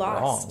have you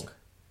lost? Wrong.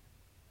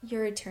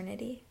 Your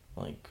eternity.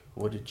 Like,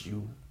 what did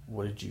you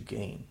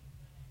gain?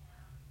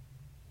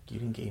 You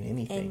didn't gain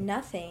anything. And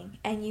nothing.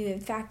 And you, in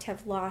fact,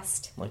 have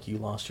lost... Like, you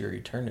lost your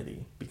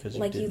eternity because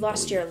you like, didn't you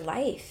lost believe. your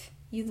life.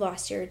 You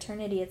lost your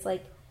eternity. It's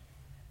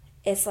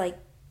like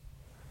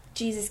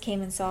Jesus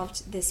came and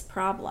solved this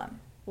problem.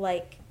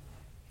 Like,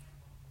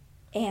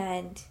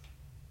 and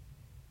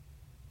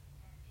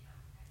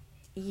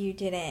you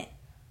didn't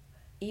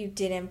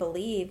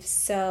believe,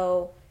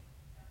 so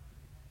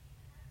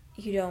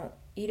you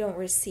don't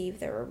receive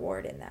the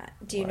reward in that.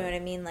 Do you know what I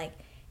mean? Like,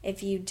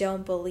 if you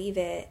don't believe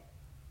it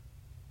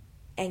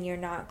and you're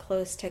not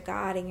close to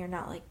God and you're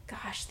not like,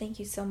 gosh, thank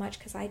you so much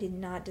because I did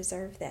not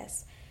deserve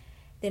this,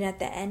 then at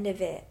the end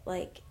of it,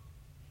 like,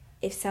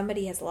 if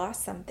somebody has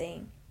lost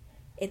something,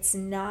 it's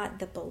not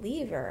the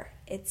believer.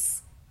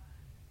 It's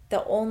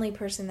the only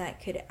person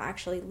that could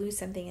actually lose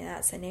something in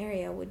that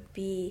scenario would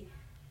be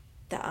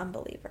the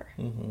unbeliever.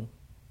 Mm-hmm.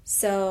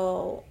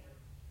 So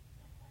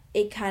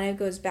it kind of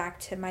goes back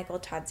to Michael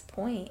Todd's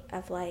point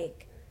of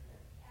like,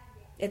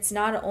 it's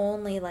not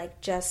only like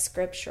just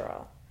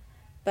scriptural,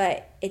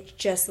 but it's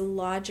just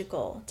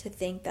logical to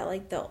think that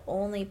like the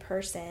only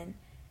person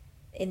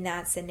in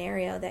that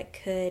scenario that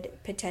could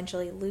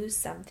potentially lose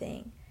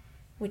something,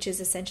 which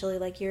is essentially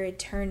like your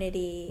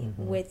eternity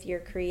mm-hmm. with your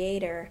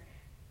Creator,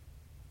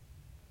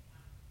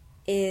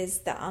 is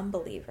the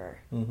unbeliever.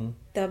 Mm-hmm.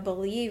 The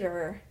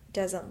believer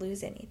doesn't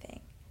lose anything.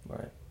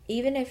 Right.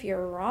 Even if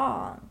you're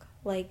wrong,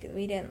 like,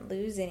 we didn't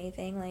lose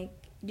anything. Like,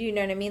 do you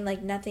know what I mean?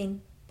 Like,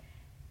 nothing.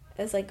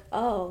 It was like,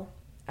 oh,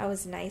 I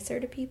was nicer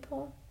to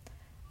people.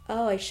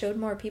 Oh, I showed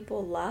more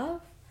people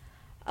love.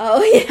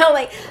 Oh, you know,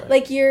 like, right.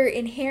 Like your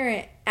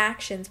inherent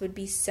actions would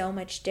be so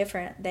much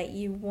different that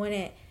you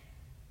wouldn't.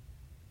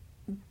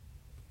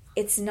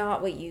 It's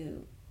not what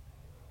you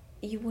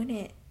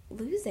wouldn't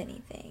lose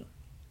anything.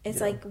 It's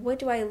like, what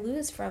do I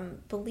lose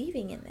from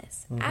believing in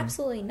this? Mm-hmm.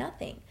 Absolutely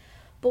nothing.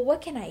 But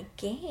what can I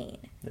gain?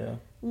 Yeah.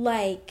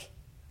 Like,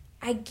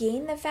 I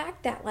gain the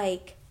fact that,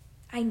 like,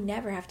 I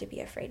never have to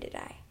be afraid to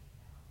die.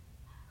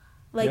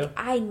 Like,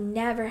 I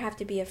never have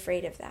to be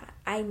afraid of that.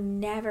 I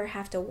never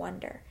have to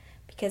wonder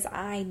because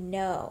I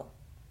know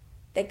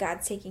that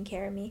God's taking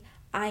care of me.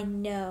 I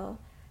know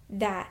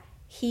that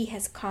He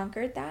has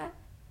conquered that.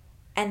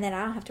 And then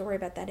I don't have to worry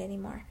about that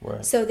anymore.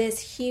 Right. So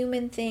this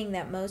human thing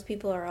that most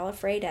people are all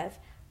afraid of,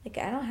 like,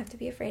 I don't have to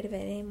be afraid of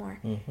it anymore.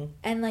 Mm-hmm.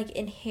 And, like,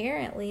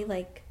 inherently,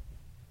 like,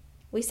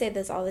 we say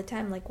this all the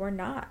time, like, we're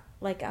not.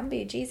 Like, I'm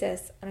be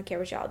Jesus. I don't care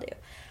what y'all do.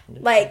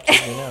 Like,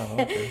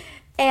 okay.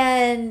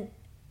 And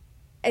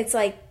it's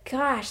like,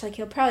 gosh, like,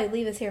 He'll probably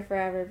leave us here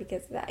forever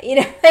because of that. You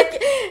know, like,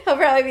 He'll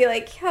probably be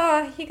like,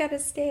 oh, you got to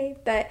stay.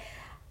 But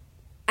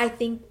I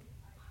think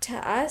to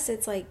us,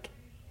 it's like,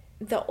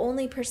 the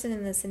only person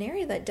in the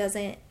scenario that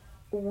doesn't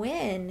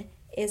win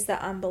is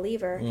the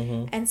unbeliever.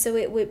 Mm-hmm. And so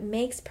it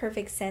makes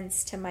perfect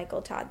sense to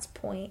Michael Todd's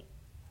point.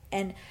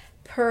 And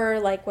per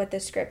like what the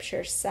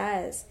scripture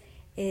says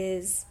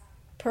is,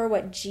 per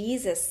what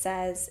Jesus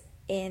says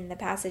in the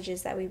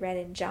passages that we read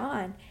in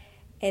John,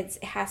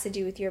 it has to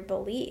do with your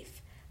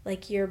belief.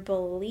 Like, your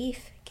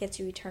belief gets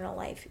you eternal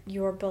life.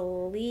 Your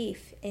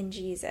belief in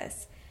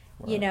Jesus,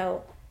 right. You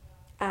know,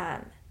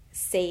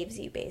 saves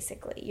you,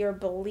 basically. Your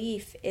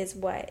belief is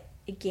what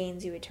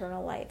gains you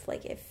eternal life.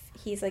 Like, if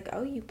He's like,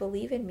 oh, you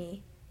believe in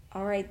me,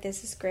 all right,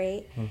 this is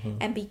great. Mm-hmm.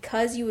 And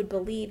because you would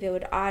believe, it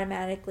would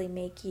automatically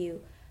make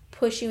you,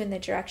 push you in the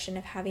direction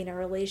of having a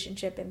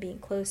relationship and being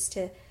close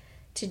to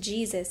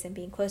Jesus and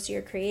being close to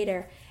your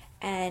Creator.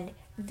 And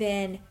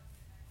then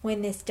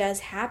when this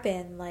does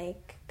happen,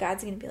 like,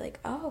 God's going to be like,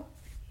 oh,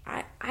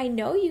 I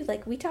know you.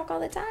 Like, we talk all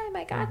the time.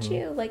 I got mm-hmm.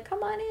 you. Like,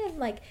 come on in.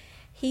 Like,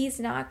 He's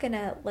not going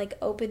to, like,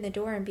 open the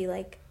door and be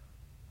like,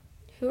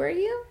 who are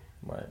you?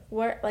 Right.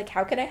 Where, like,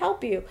 how can I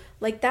help you?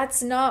 Like,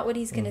 that's not what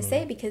He's going to mm-hmm.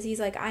 say, because He's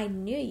like, I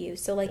knew you.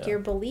 So, like, your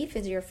belief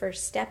is your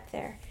first step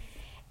there.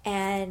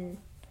 And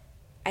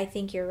I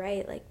think you're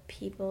right. Like,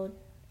 people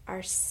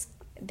are,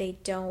 they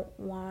don't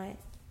want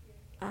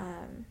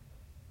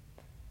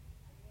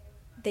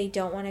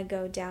to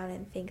go down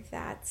and think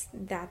that's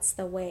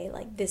the way.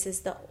 Like, this is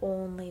the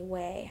only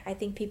way. I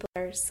think people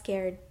are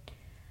scared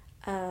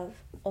of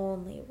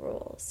only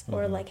rules,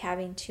 or mm-hmm. like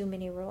having too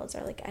many rules,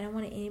 or like, I don't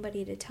want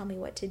anybody to tell me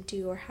what to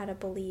do or how to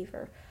believe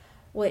or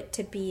what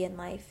to be in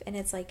life. And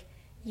it's like,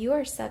 you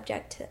are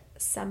subject to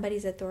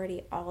somebody's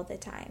authority all the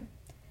time.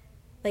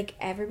 Like,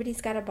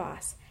 everybody's got a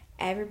boss,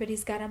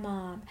 everybody's got a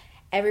mom,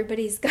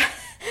 everybody's got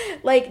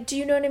like, do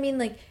you know what I mean?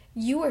 Like,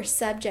 you are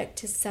subject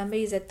to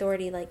somebody's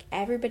authority. Like,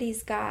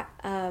 everybody's got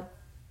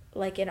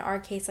like, in our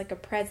case, like a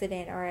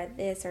president or a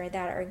this or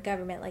that, or a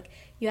government. Like,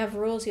 you have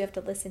rules you have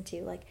to listen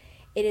to. Like,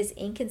 it is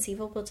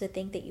inconceivable to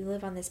think that you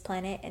live on this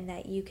planet and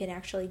that you can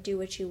actually do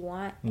what you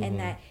want mm-hmm. and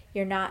that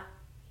you're not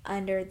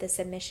under the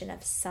submission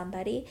of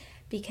somebody,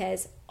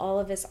 because all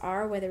of us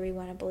are, whether we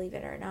want to believe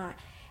it or not.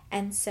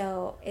 And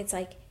so it's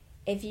like,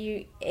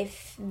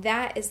 if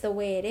that is the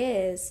way it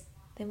is,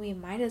 then we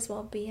might as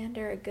well be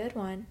under a good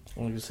one.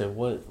 Like you said,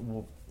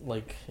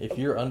 like, if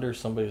you're under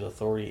somebody's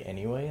authority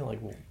anyway, like,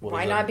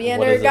 why not be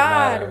under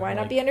God? Why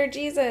not be under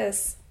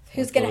Jesus?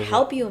 Who's going to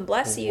help you and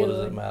bless you? What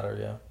does it matter?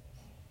 Yeah.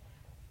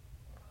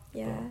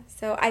 Yeah,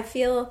 so I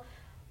feel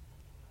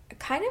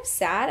kind of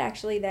sad,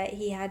 actually, that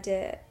he had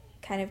to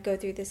kind of go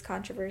through this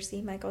controversy.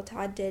 Michael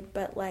Todd did,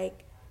 but,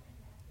 like,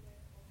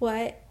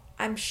 what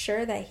I'm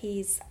sure that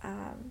he's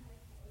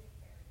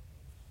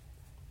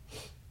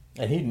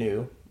and he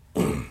knew.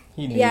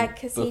 He knew. Yeah,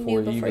 because he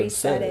knew before he even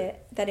said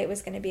it that it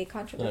was going to be a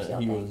controversial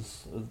he thing.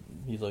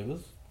 he's like,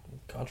 this is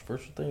a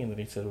controversial thing, and then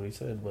he said what he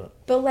said.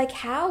 But like,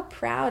 how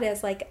proud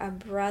as like a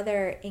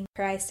brother in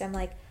Christ, I'm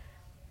like,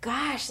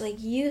 gosh,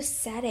 like you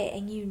said it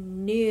and you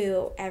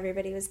knew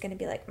everybody was going to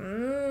be like,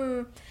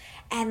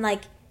 and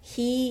like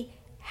he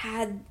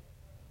had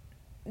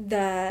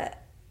the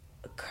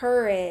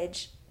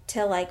courage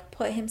to like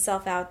put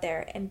himself out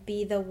there and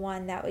be the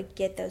one that would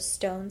get those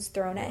stones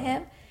thrown at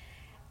him.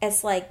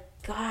 It's like,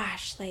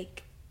 gosh,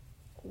 like,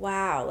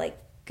 wow, like,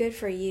 good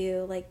for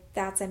you. Like,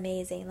 that's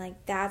amazing.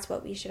 Like, that's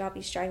what we should all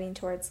be striving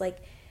towards. Like,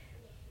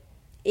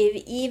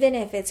 even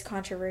if it's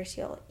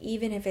controversial,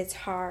 even if it's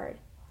hard,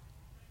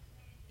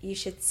 you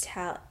should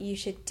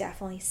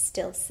definitely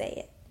still say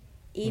it.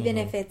 Even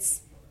if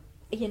it's,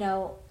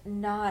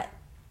 not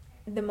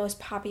the most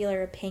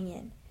popular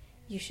opinion,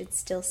 you should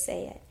still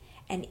say it.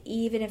 And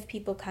even if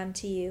people come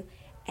to you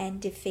and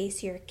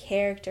deface your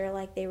character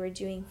like they were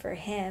doing for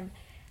him,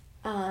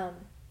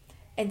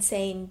 and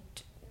saying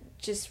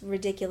just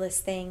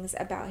ridiculous things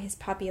about his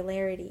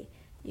popularity,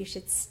 you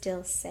should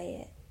still say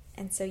it.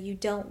 And so you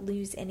don't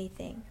lose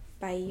anything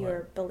by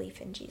your belief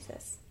in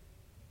Jesus.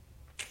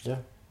 Yeah,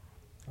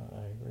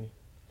 I agree.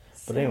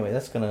 But anyway,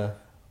 that's going to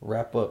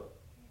wrap up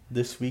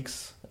this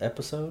week's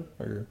episode.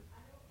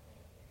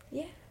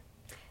 Yeah.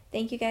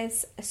 Thank you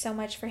guys so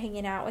much for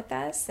hanging out with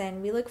us,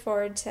 and we look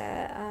forward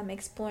to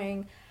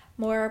exploring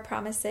more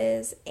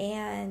promises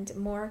and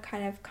more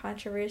kind of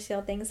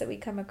controversial things that we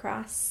come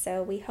across.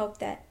 So we hope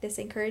that this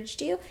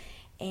encouraged you,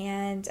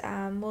 and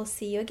we'll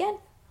see you again.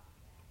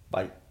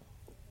 Bye.